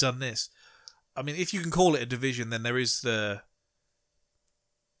they've done this. I mean, if you can call it a division, then there is the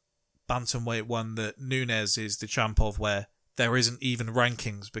bantamweight one that Nunes is the champ of, where there isn't even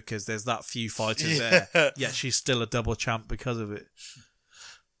rankings because there's that few fighters there, yet she's still a double champ because of it.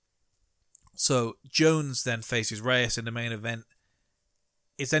 So Jones then faces Reyes in the main event.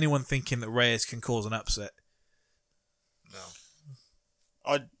 Is anyone thinking that Reyes can cause an upset?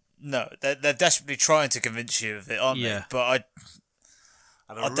 No. They're desperately trying to convince you of it, aren't they? But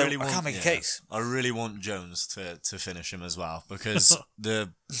I can't make a case. I really want Jones to finish him as well, because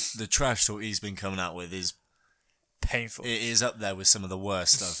the trash talk he's been coming out with is painful. It is up there with some of the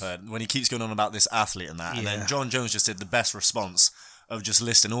worst I've heard. When he keeps going on about this athlete and that, and then John Jones just did the best response of just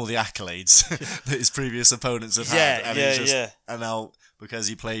listing all the accolades that his previous opponents have had. And now, because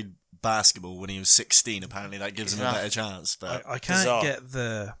he played basketball when he was 16, apparently that gives him a better chance. But I can't get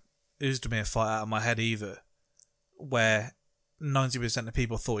the Oezdemir fight out of my head either, where 90% of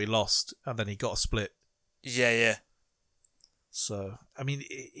people thought he lost and then he got a split. Yeah. So, I mean,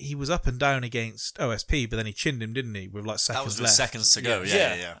 he was up and down against OSP, but then he chinned him, didn't he, with like seconds left. That was with seconds to go,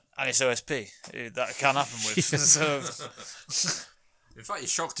 yeah. And it's OSP. That can happen with. So. In fact, you're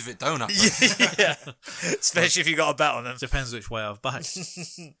shocked if it don't happen. Yeah. Especially if you got a bet on them. Depends which way I've backed.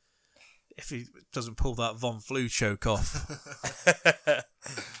 If he doesn't pull that Von Flue choke off.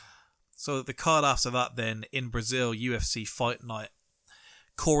 So the card after that then, in Brazil, UFC Fight Night.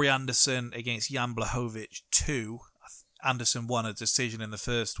 Corey Anderson against Jan Blachowicz 2. Anderson won a decision in the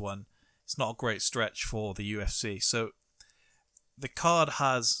first one. It's not a great stretch for the UFC. So the card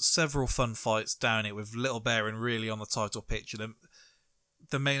has several fun fights down it with Little Bear and really on the title picture.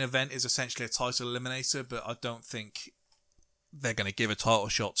 The main event is essentially a title eliminator, but I don't think they're going to give a title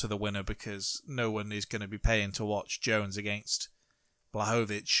shot to the winner because no one is going to be paying to watch Jones against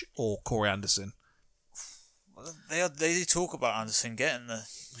Blachowicz or Corey Anderson. Well, they do talk about Anderson getting the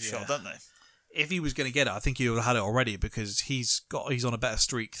shot, don't they? If he was going to get it, I think he would have had it already because he's on a better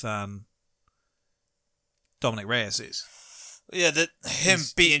streak than Dominic Reyes is. Yeah, him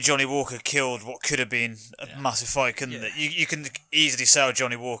beating Johnny Walker killed what could have been a massive fight, couldn't it? You can easily sell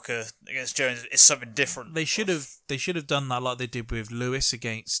Johnny Walker against Jones. It's something different. They should have done that like they did with Lewis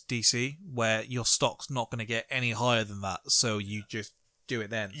against DC, where your stock's not going to get any higher than that, so you just do it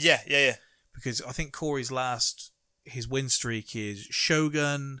then. Yeah. Because I think Corey's his win streak is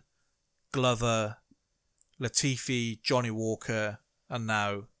Shogun, Glover, Latifi, Johnny Walker, and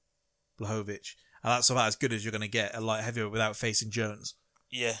now Blachowicz. And that's about as good as you're going to get a light heavyweight without facing Jones.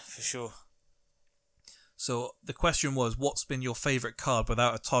 Yeah, for sure. So the question was, what's been your favourite card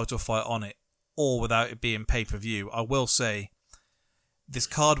without a title fight on it, or without it being pay-per-view? I will say, this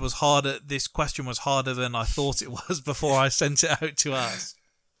question was harder than I thought it was before I sent it out to us.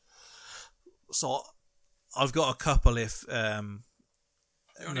 So I've got a couple if... the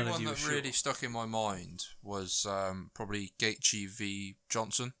only one that really stuck in my mind was probably Gaethje v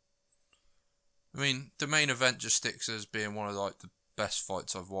Johnson. I mean, the main event just sticks as being one of the best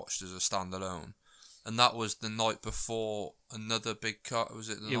fights I've watched as a standalone, and that was the night before another big cut. Was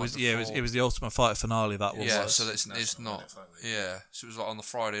it? It was the Ultimate Fighter finale. That was. Yeah, so it's not. Yeah, so it was on the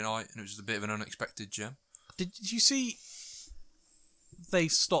Friday night, and it was a bit of an unexpected gem. Did you see? They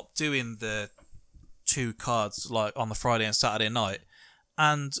stopped doing the 2 cards like on the Friday and Saturday night,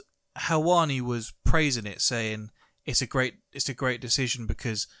 and Helwani was praising it, saying it's a great decision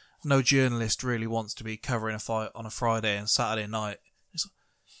because no journalist really wants to be covering a fight on a Friday and Saturday night.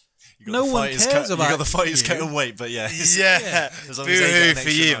 No one cares about. You got the fighters cutting weight, but yeah. Boo-hoo for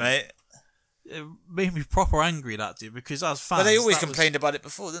you, mate. It made me proper angry, that dude, because as fans... But they always complained about it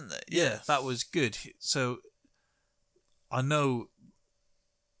before, didn't they? Yeah, that was good. So, I know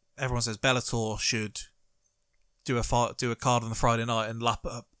everyone says Bellator should do a card on the Friday night and lap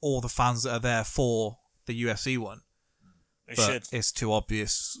up all the fans that are there for the UFC one. But it's too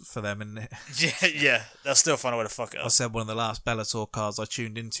obvious for them, isn't it? Yeah. They'll still find a way to fuck it up. I said one of the last Bellator cards I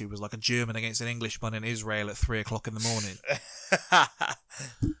tuned into was like a German against an Englishman in Israel at 3 o'clock in the morning.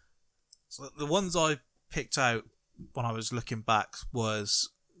 So the ones I picked out when I was looking back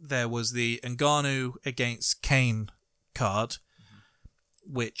there was the Ngannou against Kane card,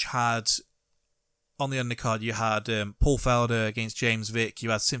 which had, on the undercard, you had Paul Felder against James Vick,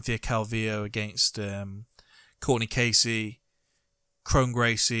 you had Cynthia Calvillo against Courtney Casey, Crone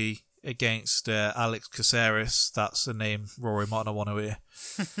Gracie against Alex Caceres, that's a name Rory might not want to hear,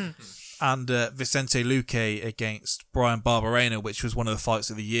 and Vicente Luque against Brian Barberena, which was one of the fights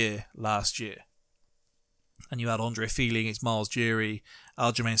of the year last year. And you had Andre Fili against Miles Jury,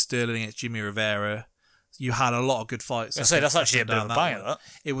 Aljamain Sterling against Jimmy Rivera. You had a lot of good fights. I say that's actually a bit of a banger, that.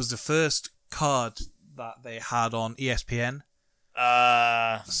 It was the first card that they had on ESPN.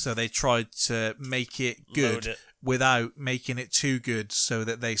 So they tried to make it good without making it too good so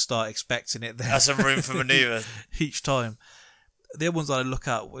that they start expecting it there. That's some room for manoeuvre. Each time. The other ones that I look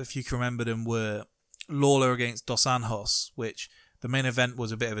at, if you can remember them, were Lawler against Dos Anjos, which the main event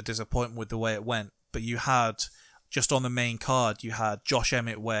was a bit of a disappointment with the way it went. But you had, just on the main card, you had Josh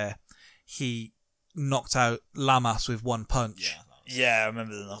Emmett where he knocked out Lamas with one punch. Yeah, I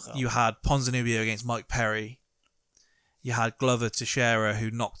remember the knockout. You had Ponzinibbio against Mike Perry. You had Glover Teixeira,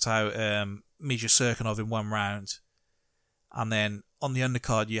 who knocked out Misha Serkinov in 1 round. And then on the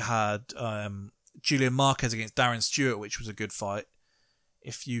undercard, you had Julian Marquez against Darren Stewart, which was a good fight.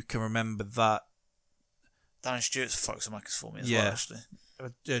 If you can remember that. Darren Stewart's fucked some mackers for me as well, actually.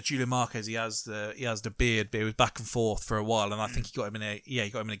 Julian Marquez, he has the beard, but it was back and forth for a while, and I think he got him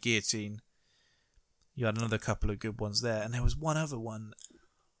in a guillotine. You had another couple of good ones there, and there was one other one.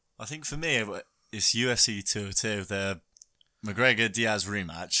 I think for me, it's UFC 202, the McGregor-Diaz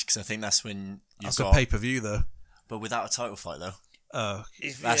rematch, because I think that's when you've got... That's a pay-per-view, though. But without a title fight, though. Oh.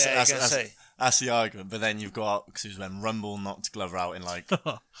 That's the argument. But then you've got... Because it was when Rumble knocked Glover out in like...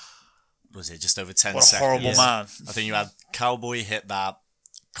 was it just over 10 what seconds? What a horrible man. I think you had Cowboy hit that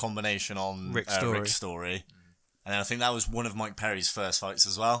combination on Rick Story. And then I think that was one of Mike Perry's first fights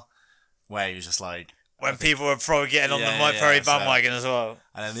as well, where he was just like... When people were probably getting on the Mike Perry bandwagon as well.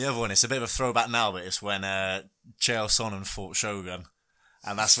 And then the other one, it's a bit of a throwback now, but it's when Chael Sonnen fought Shogun.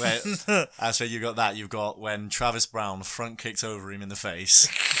 And that's where you got that. You've got when Travis Brown front kicked over him in the face,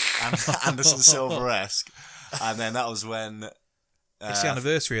 and Anderson Silva-esque. And then that was when It's the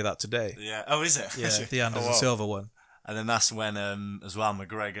anniversary of that today. Yeah. Oh, is it? Yeah, the Anderson Silva one. And then that's when, as well,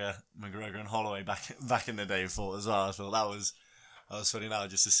 McGregor and Holloway back in the day fought as well. I thought that was funny now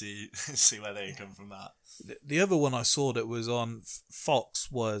just to see where they come from that. The other one I saw that was on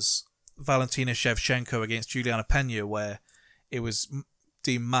Fox was Valentina Shevchenko against Juliana Pena, where it was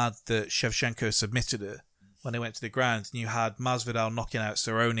deemed mad that Shevchenko submitted her when they went to the ground. And you had Masvidal knocking out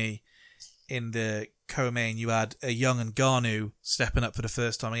Cerrone. In the co-main, you had a young Ngannou stepping up for the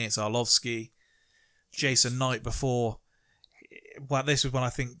first time against Arlovsky. Jason Knight before. Well, this was when I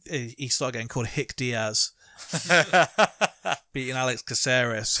think he started getting called Hick Diaz. Beating Alex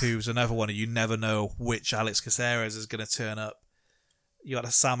Caceres, who's another one. You never know which Alex Caceres is going to turn up. You had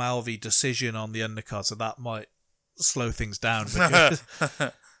a Sam Alvey decision on the undercard, so that might slow things down.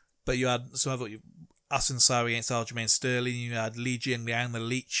 But you had some other Asin Sawi against Aljamain Sterling. You had Li Jingliang, the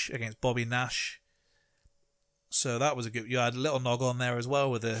Leech, against Bobby Nash. So that was a good. You had Little Nog on there as well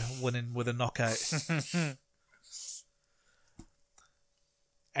with a knockout.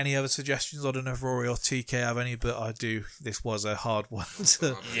 Any other suggestions? I don't know if Rory or TK have any, but I do. This was a hard one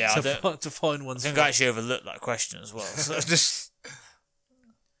to find one. I think I actually overlooked that question as well. So just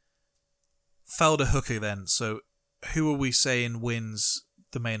Felder Hooker then. So who are we saying wins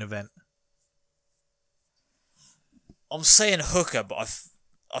the main event? I'm saying Hooker, but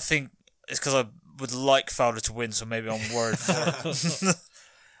I think it's because I would like Felder to win, so maybe I'm worried for it.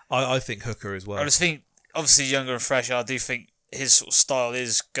 I think Hooker as well. I just think, obviously younger and fresher, I do think his sort of style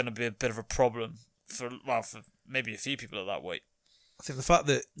is going to be a bit of a problem for maybe a few people at that weight. I think the fact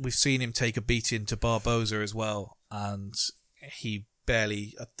that we've seen him take a beating to Barboza as well, and he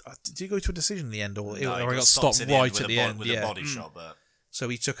barely... did he go to a decision in the end, or he got stopped right at the end? With a body shot, but... So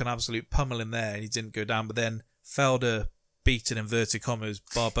he took an absolute pummel in there, and he didn't go down, but then Felder beat in inverted commas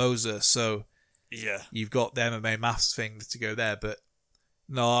Barboza, so you've got the MMA maths thing to go there, but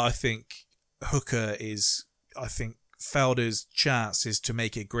no, I think Hooker is... I think Felder's chance is to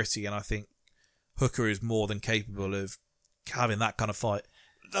make it gritty, and I think Hooker is more than capable of having that kind of fight.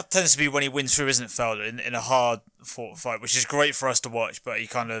 That tends to be when he wins through, isn't it, Felder, in a hard-fought fight, which is great for us to watch, but he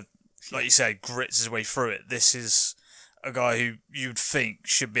kind of, like you said, grits his way through it. This is a guy who you'd think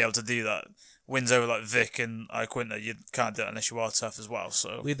should be able to do that. Wins over like Vic and Iaquinta, you can't do it unless you are tough as well.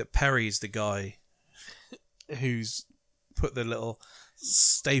 So weird that Perry's the guy who's put the little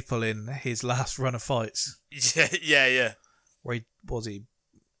staple in his last run of fights. Yeah. Where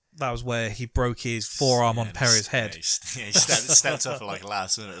that was where he broke his forearm on Perry's head. He stepped up for like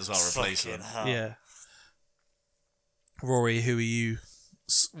last minute as well, replacement. Yeah. Rory, who are you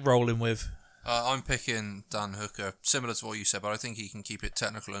rolling with? I'm picking Dan Hooker, similar to what you said, but I think he can keep it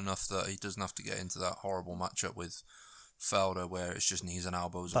technical enough that he doesn't have to get into that horrible matchup with Felder where it's just knees and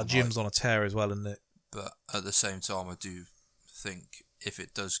elbows. That gym's on a tear as well, isn't it? But at the same time, I do think if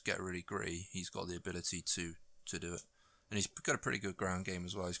it does get really gritty, he's got the ability to do it. And he's got a pretty good ground game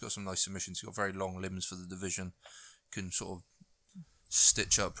as well. He's got some nice submissions. He's got very long limbs for the division. Can sort of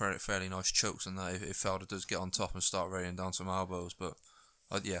stitch up fairly nice chokes and that if Felder does get on top and start raining down some elbows. But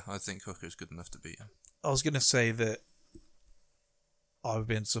I think Hooker's good enough to beat him. I was going to say that I've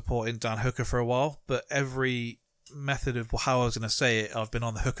been supporting Dan Hooker for a while, but every method of how I was going to say it, I've been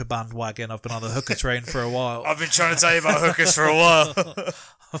on the Hooker bandwagon. I've been on the Hooker train for a while. I've been trying to tell you about Hookers for a while.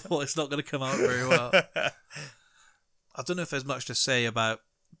 I thought it's not going to come out very well. I don't know if there's much to say about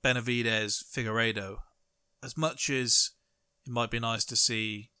Benavidez Figueiredo. As much as it might be nice to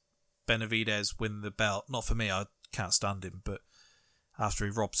see Benavidez win the belt, not for me, I can't stand him, but after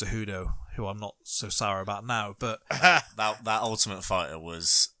he robbed Cejudo, who I'm not so sour about now, but that Ultimate Fighter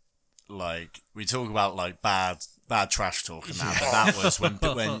was like, we talk about like bad trash talk and that, but that was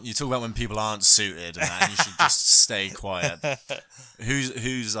when you talk about when people aren't suited and that, and you should just stay quiet.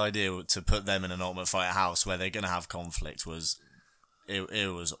 Whose idea to put them in an Ultimate Fighter house where they're going to have conflict was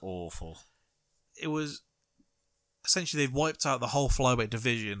it was awful. It was essentially they've wiped out the whole flyweight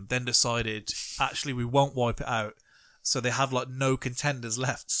division, then decided actually we won't wipe it out, so they have like no contenders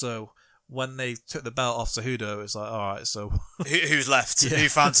left. So when they took the belt off Cejudo, it's like, all right, so who's left? Who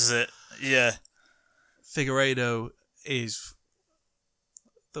fancies it? Yeah. Figueiredo is,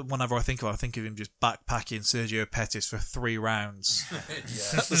 whenever I think of him just backpacking Sergio Pettis for 3 rounds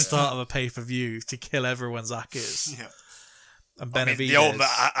at the start of a pay-per-view to kill everyone's Akis. Yeah. And Benavidez, the ultimate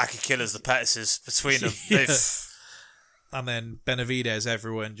Aki killers, the Pettises, between them. Yeah. And then Benavidez,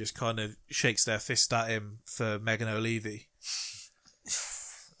 everyone just kind of shakes their fist at him for Megan O'Leary.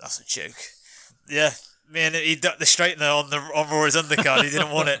 That's a joke. Yeah. Man, he ducked the straightener on Rory's undercard. He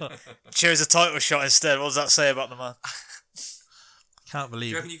didn't want it. Chose a title shot instead. What does that say about the man? Can't believe do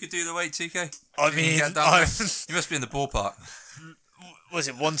you reckon you could do the weight, TK? I mean, you must be in the ballpark. Was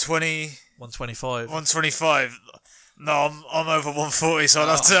it 120? 125. 125. No, I'm over 140, so I'll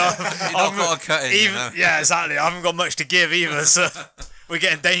have to. You've not got to cut in, even, you know? Yeah, exactly. I haven't got much to give either, so we're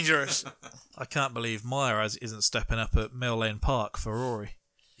getting dangerous. I can't believe Meyer isn't stepping up at Mill Lane Park for Rory.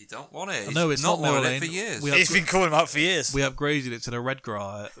 You don't want it. No, it's not Mill wanted Lane. it for years. He's been calling him out for years. We upgraded it to the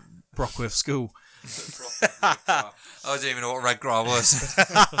Redgar at Brockworth School. I didn't even know what Red Gra was.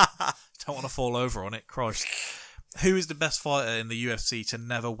 Don't want to fall over on it, Christ. Who is the best fighter in the UFC to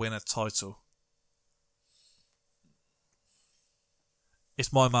never win a title?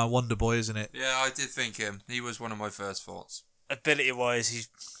 It's my man Wonder Boy, isn't it? Yeah, I did think him. He was one of my first thoughts. Ability-wise, he's...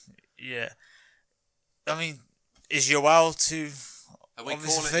 Yeah. I mean, is Yoel too... Are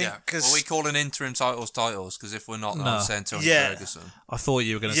we calling interim titles? Because if we're not, then I'm saying Tony Ferguson. I thought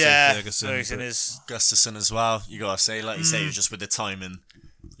you were going to say Ferguson. Ferguson is... Gustafsson as well. You got to say, like you say, just with the timing.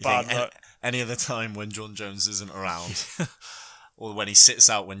 You think any other time when John Jones isn't around, or when he sits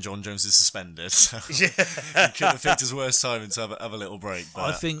out when John Jones is suspended. So he couldn't have picked his worst time to have a little break. But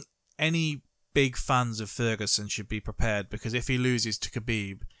I think any big fans of Ferguson should be prepared, because if he loses to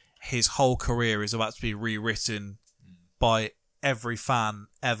Khabib, his whole career is about to be rewritten by every fan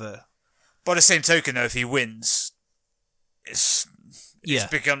ever. By the same token, though, if he wins, it's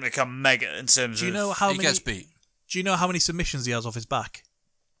become mega in terms of... He gets beat. Do you know how many submissions he has off his back?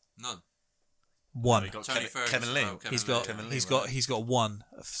 None. One. Got Kevin Lee. He's got one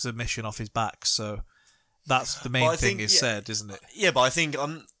submission off his back, so that's the main thing said, isn't it? Yeah, but I think I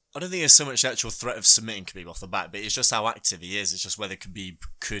don't think it's so much the actual threat of submitting Khabib off the back, but it's just how active he is. It's just whether Khabib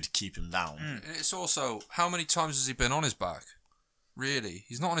could keep him down. It's also, how many times has he been on his back? Really?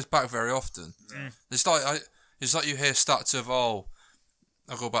 He's not on his back very often. It's like you hear stats of, I'll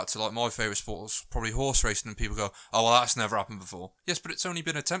go back to like my favourite sport, probably horse racing, and people go, oh, well, that's never happened before. Yes, but it's only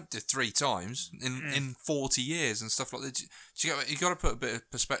been attempted 3 times in 40 years and stuff like that. You got to put a bit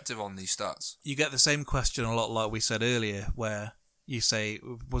of perspective on these stats. You get the same question a lot like we said earlier, where you say,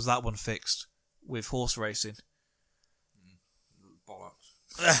 was that one fixed with horse racing?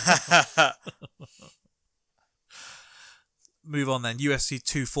 Bollocks. Move on then. UFC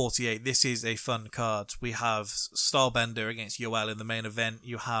 248. This is a fun card. We have Stylebender against Yoel in the main event.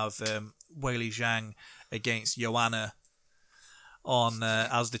 You have Weili Zhang against Joanna on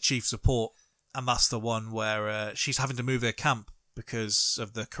as the chief support, and that's the one where she's having to move her camp because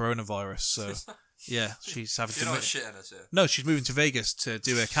of the coronavirus. So yeah, she's having to. Shitting us here. No, she's moving to Vegas to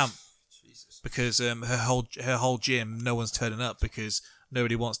do her camp because her whole gym, no one's turning up because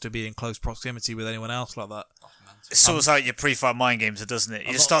nobody wants to be in close proximity with anyone else like that. It sorts out your pre-fight mind games, doesn't it?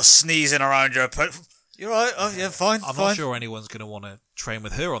 You just start sneezing around your opponent. You're right. Oh yeah, fine. I'm not sure anyone's going to want to train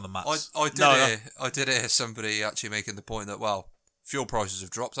with her on the mats. I did hear somebody actually making the point that, well, fuel prices have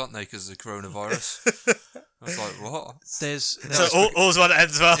dropped, aren't they, because of the coronavirus? I was like, what? So all's one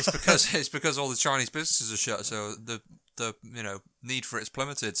ends well. It's because all the Chinese businesses are shut, so the need for it's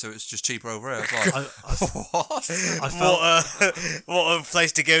plummeted, so it's just cheaper over here. What a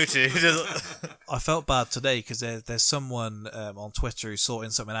place to go to. I felt bad today because there's someone on Twitter who's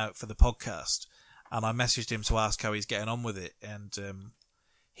sorting something out for the podcast, and I messaged him to ask how he's getting on with it, and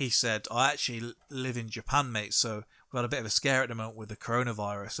he said, I actually live in Japan, mate, so we've had a bit of a scare at the moment with the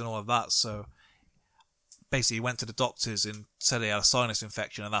coronavirus and all of that, so basically he went to the doctors and said he had a sinus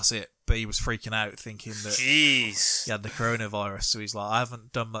infection and that's it, but he was freaking out thinking that he had the coronavirus, so he's like, I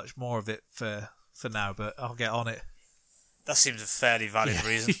haven't done much more of it for now, but I'll get on it. That seems a fairly valid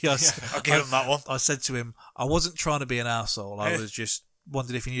reason. Yes. I'll give him that one. I said to him, I wasn't trying to be an arsehole, I was just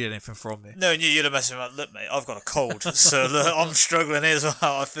wondered if you needed anything from me. No, you'd have messaged him like, look mate, I've got a cold, so look, I'm struggling here as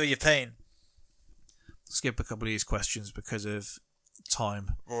well, I feel your pain. Skip a couple of these questions because of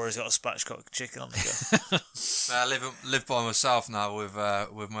time. Rory's got a spatchcock chicken on the go. I live by myself now with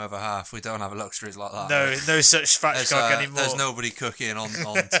my other half. We don't have luxuries like that. No such spatchcock anymore. There's nobody cooking on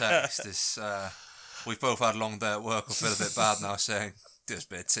text. It's, we've both had a long day at work. I feel a bit bad now saying, do us a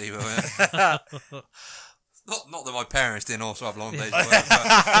bit of tea, will we? Not that my parents didn't also have long days at work,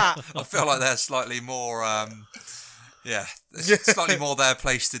 but I feel like they're slightly more, slightly more their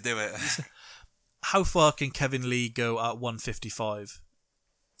place to do it. How far can Kevin Lee go at 155?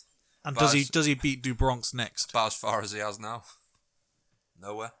 And does he beat DuBronx next? About as far as he has now.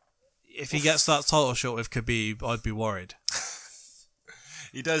 Nowhere. If he gets that title shot with Khabib, I'd be worried.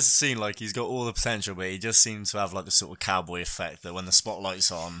 He does seem like he's got all the potential, but he just seems to have like the sort of cowboy effect that when the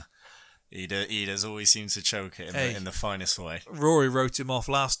spotlight's on, he does always seem to choke it in the finest way. Rory wrote him off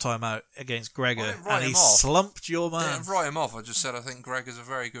last time out against Gregor, and he slumped your man. I didn't write him off. I just said I think Gregor's a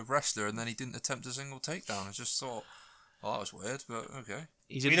very good wrestler, and then he didn't attempt a single takedown. I just thought, oh, that was weird, but okay.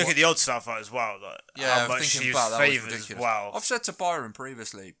 He You look at the odds stuff as well. Like, Yeah, how I'm much thinking he about that was favours ridiculous. well. I've said to Byron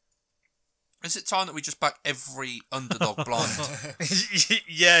previously, is it time that we just back every underdog blind?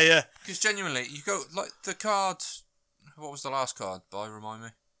 yeah. Because genuinely, you go, like, the card... What was the last card, remind me?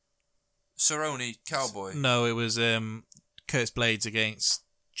 Cerrone, Cowboy. No, it was Curtis Blades against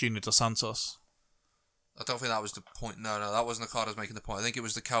Junior Dos Santos. I don't think that was the point. No, that wasn't the card I was making the point. I think it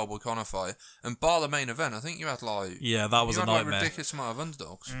was the Cowboy Conor fight. And bar the main event, I think you had like... Yeah, that was a nightmare. Like, ridiculous amount of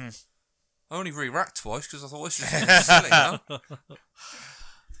underdogs. I only re-racked twice because I thought this was silly, you know?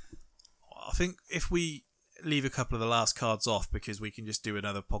 I think if we leave a couple of the last cards off, because we can just do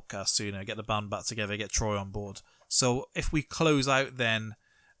another podcast sooner, get the band back together, get Troy on board. So if we close out then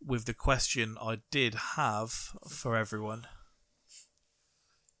with the question I did have for everyone,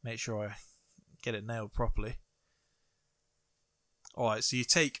 make sure I get it nailed properly. Alright, so you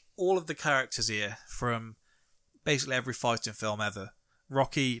take all of the characters here from basically every fighting film ever.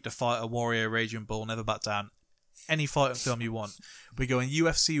 Rocky, The Fighter, Warrior, Raging Bull, Never Back Down. Any fighting film you want. We go in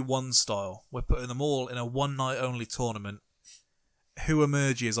UFC 1 style. We're putting them all in a one night only tournament. Who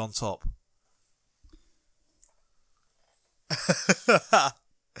emerges on top?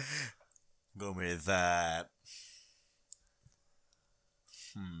 Going with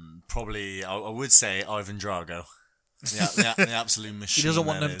probably I would say Ivan Drago. The absolute machine. He doesn't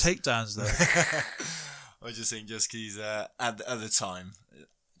want them is. takedowns though. I just think he's at the time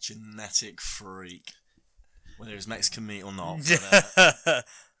genetic freak. Whether it's Mexican meat or not. But,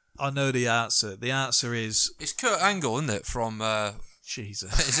 I know the answer. The answer is... It's Kurt Angle, isn't it? From...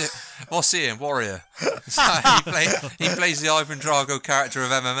 Jesus. Is it? What's he in? Warrior. He plays the Ivan Drago character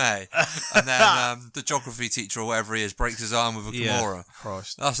of MMA. And then the geography teacher or whatever he is breaks his arm with a Kimura.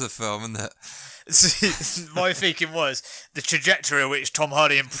 Christ. That's the film, isn't it? See, my thinking was the trajectory at which Tom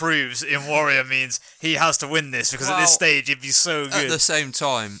Hardy improves in Warrior means he has to win this, because at this stage he'd be so good. At the same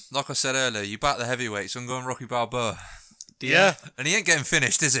time, like I said earlier, you back the heavyweights, I'm going Rocky Balboa. Yeah. And he ain't getting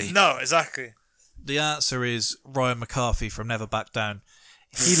finished, is he? No, exactly. The answer is Ryan McCarthy from Never Back Down.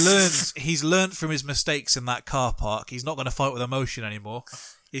 He's learned from his mistakes in that car park. He's not going to fight with emotion anymore.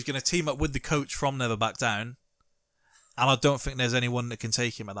 He's going to team up with the coach from Never Back Down. And I don't think there's anyone that can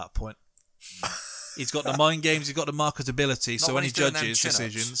take him at that point. He's got the mind games, he's got the marketability, so when he judges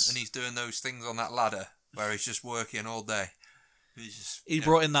decisions... And he's doing those things on that ladder where he's just working all day. He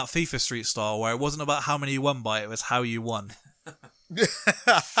brought in that FIFA Street style where it wasn't about how many you won by, it was how you won.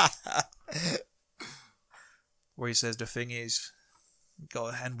 Where he says the thing is,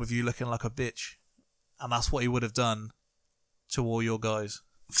 got to end with you looking like a bitch. And that's what he would have done to all your guys.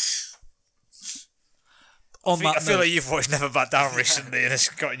 I feel like you've watched Never Back Down recently and it's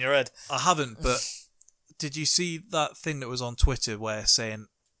got in your head. I haven't, but did you see that thing that was on Twitter where saying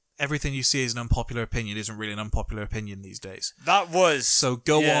everything you see is an unpopular opinion isn't really an unpopular opinion these days? That was... So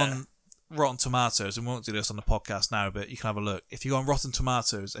go on Rotten Tomatoes, and we won't do this on the podcast now, but you can have a look. If you go on Rotten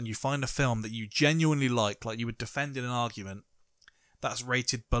Tomatoes and you find a film that you genuinely like you would defend in an argument, that's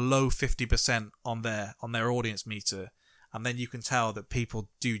rated below 50% on their audience meter, and then you can tell that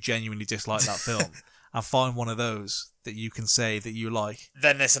people do genuinely dislike that film. And find one of those that you can say that you like.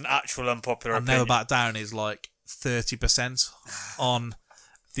 Then there's an actual unpopular and opinion. Never Back Down is like 30% on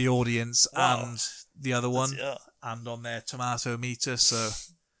the audience and the other one, and on their tomato meter. So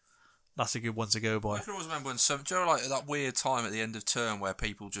that's a good one to go by. I can always remember when do you know, like that weird time at the end of term where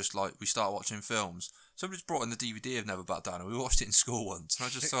people just like we start watching films. Somebody's brought in the DVD of Never Back Down, and we watched it in school once, and I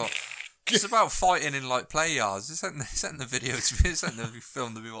just thought. It's about fighting in like play yards. It's not the video to be. It's not the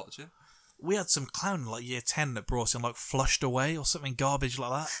film to be watching. We had some clown in like year 10 that brought in like Flushed Away or something garbage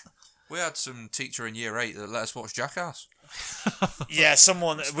like that. We had some teacher in year 8 that let us watch Jackass. Yeah,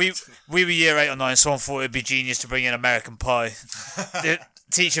 we were year 8 or 9, someone thought it'd be genius to bring in American Pie. The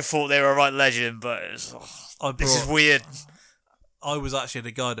teacher thought they were a right legend, but this is weird. I was actually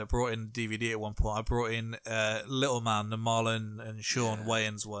the guy that brought in DVD at one point. I brought in Little Man, the Marlon and Sean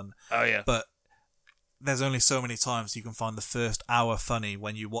Wayans one. Oh yeah. But there's only so many times you can find the first hour funny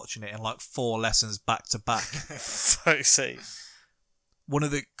when you're watching it in like 4 lessons back to back. Fuck's sake. One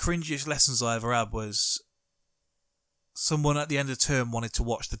of the cringiest lessons I ever had was someone at the end of term wanted to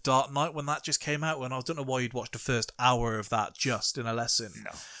watch The Dark Knight when that just came out, and I don't know why you'd watch the first hour of that just in a lesson.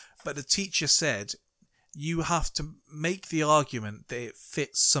 No. But the teacher said you have to make the argument that it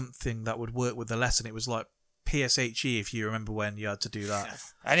fits something that would work with the lesson. It was like PSHE, if you remember when you had to do that.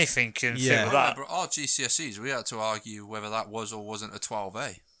 Anything can fit with I that. remember our GCSEs, we had to argue whether that was or wasn't a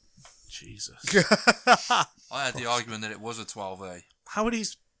 12A. Jesus. I had the argument that it was a 12A. How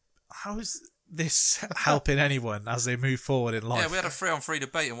is this helping anyone as they move forward in life? Yeah, we had a 3-on-3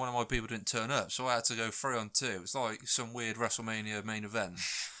 debate and one of my people didn't turn up, so I had to go 3-on-2. It's like some weird WrestleMania main event.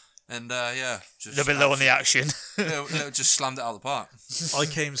 And just a little bit low on the action. Just slammed it out of the park. I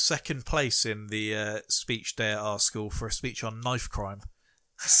came second place in the speech day at our school for a speech on knife crime.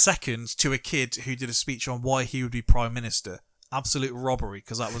 Second to a kid who did a speech on why he would be Prime Minister. Absolute robbery,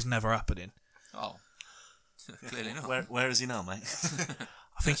 because that was never happening. Oh, clearly not. Where is he now, mate?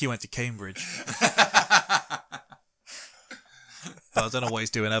 I think he went to Cambridge. But I don't know what he's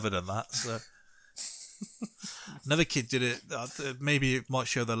doing other than that. So. Another kid did it, maybe it might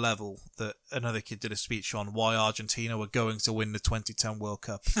show the level, that another kid did a speech on why Argentina were going to win the 2010 World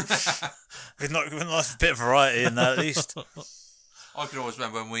Cup. We've not a bit of variety in that, at least. I could always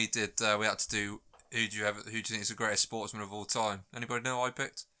remember when we did, we had to do, who do you think is the greatest sportsman of all time? Anybody know who I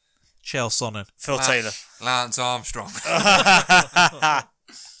picked? Chael Sonnen. Phil Taylor. Lance Armstrong.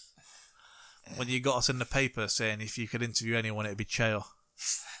 When you got us in the paper saying if you could interview anyone, it'd be Chael.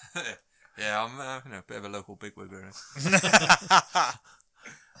 Yeah, I'm a bit of a local bigwig.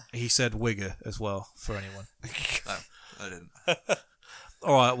 He said wigger as well, for anyone. No, I didn't.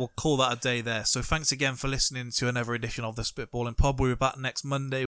 Alright, we'll call that a day there. So thanks again for listening to another edition of the Spitballing Pod. We'll be back next Monday.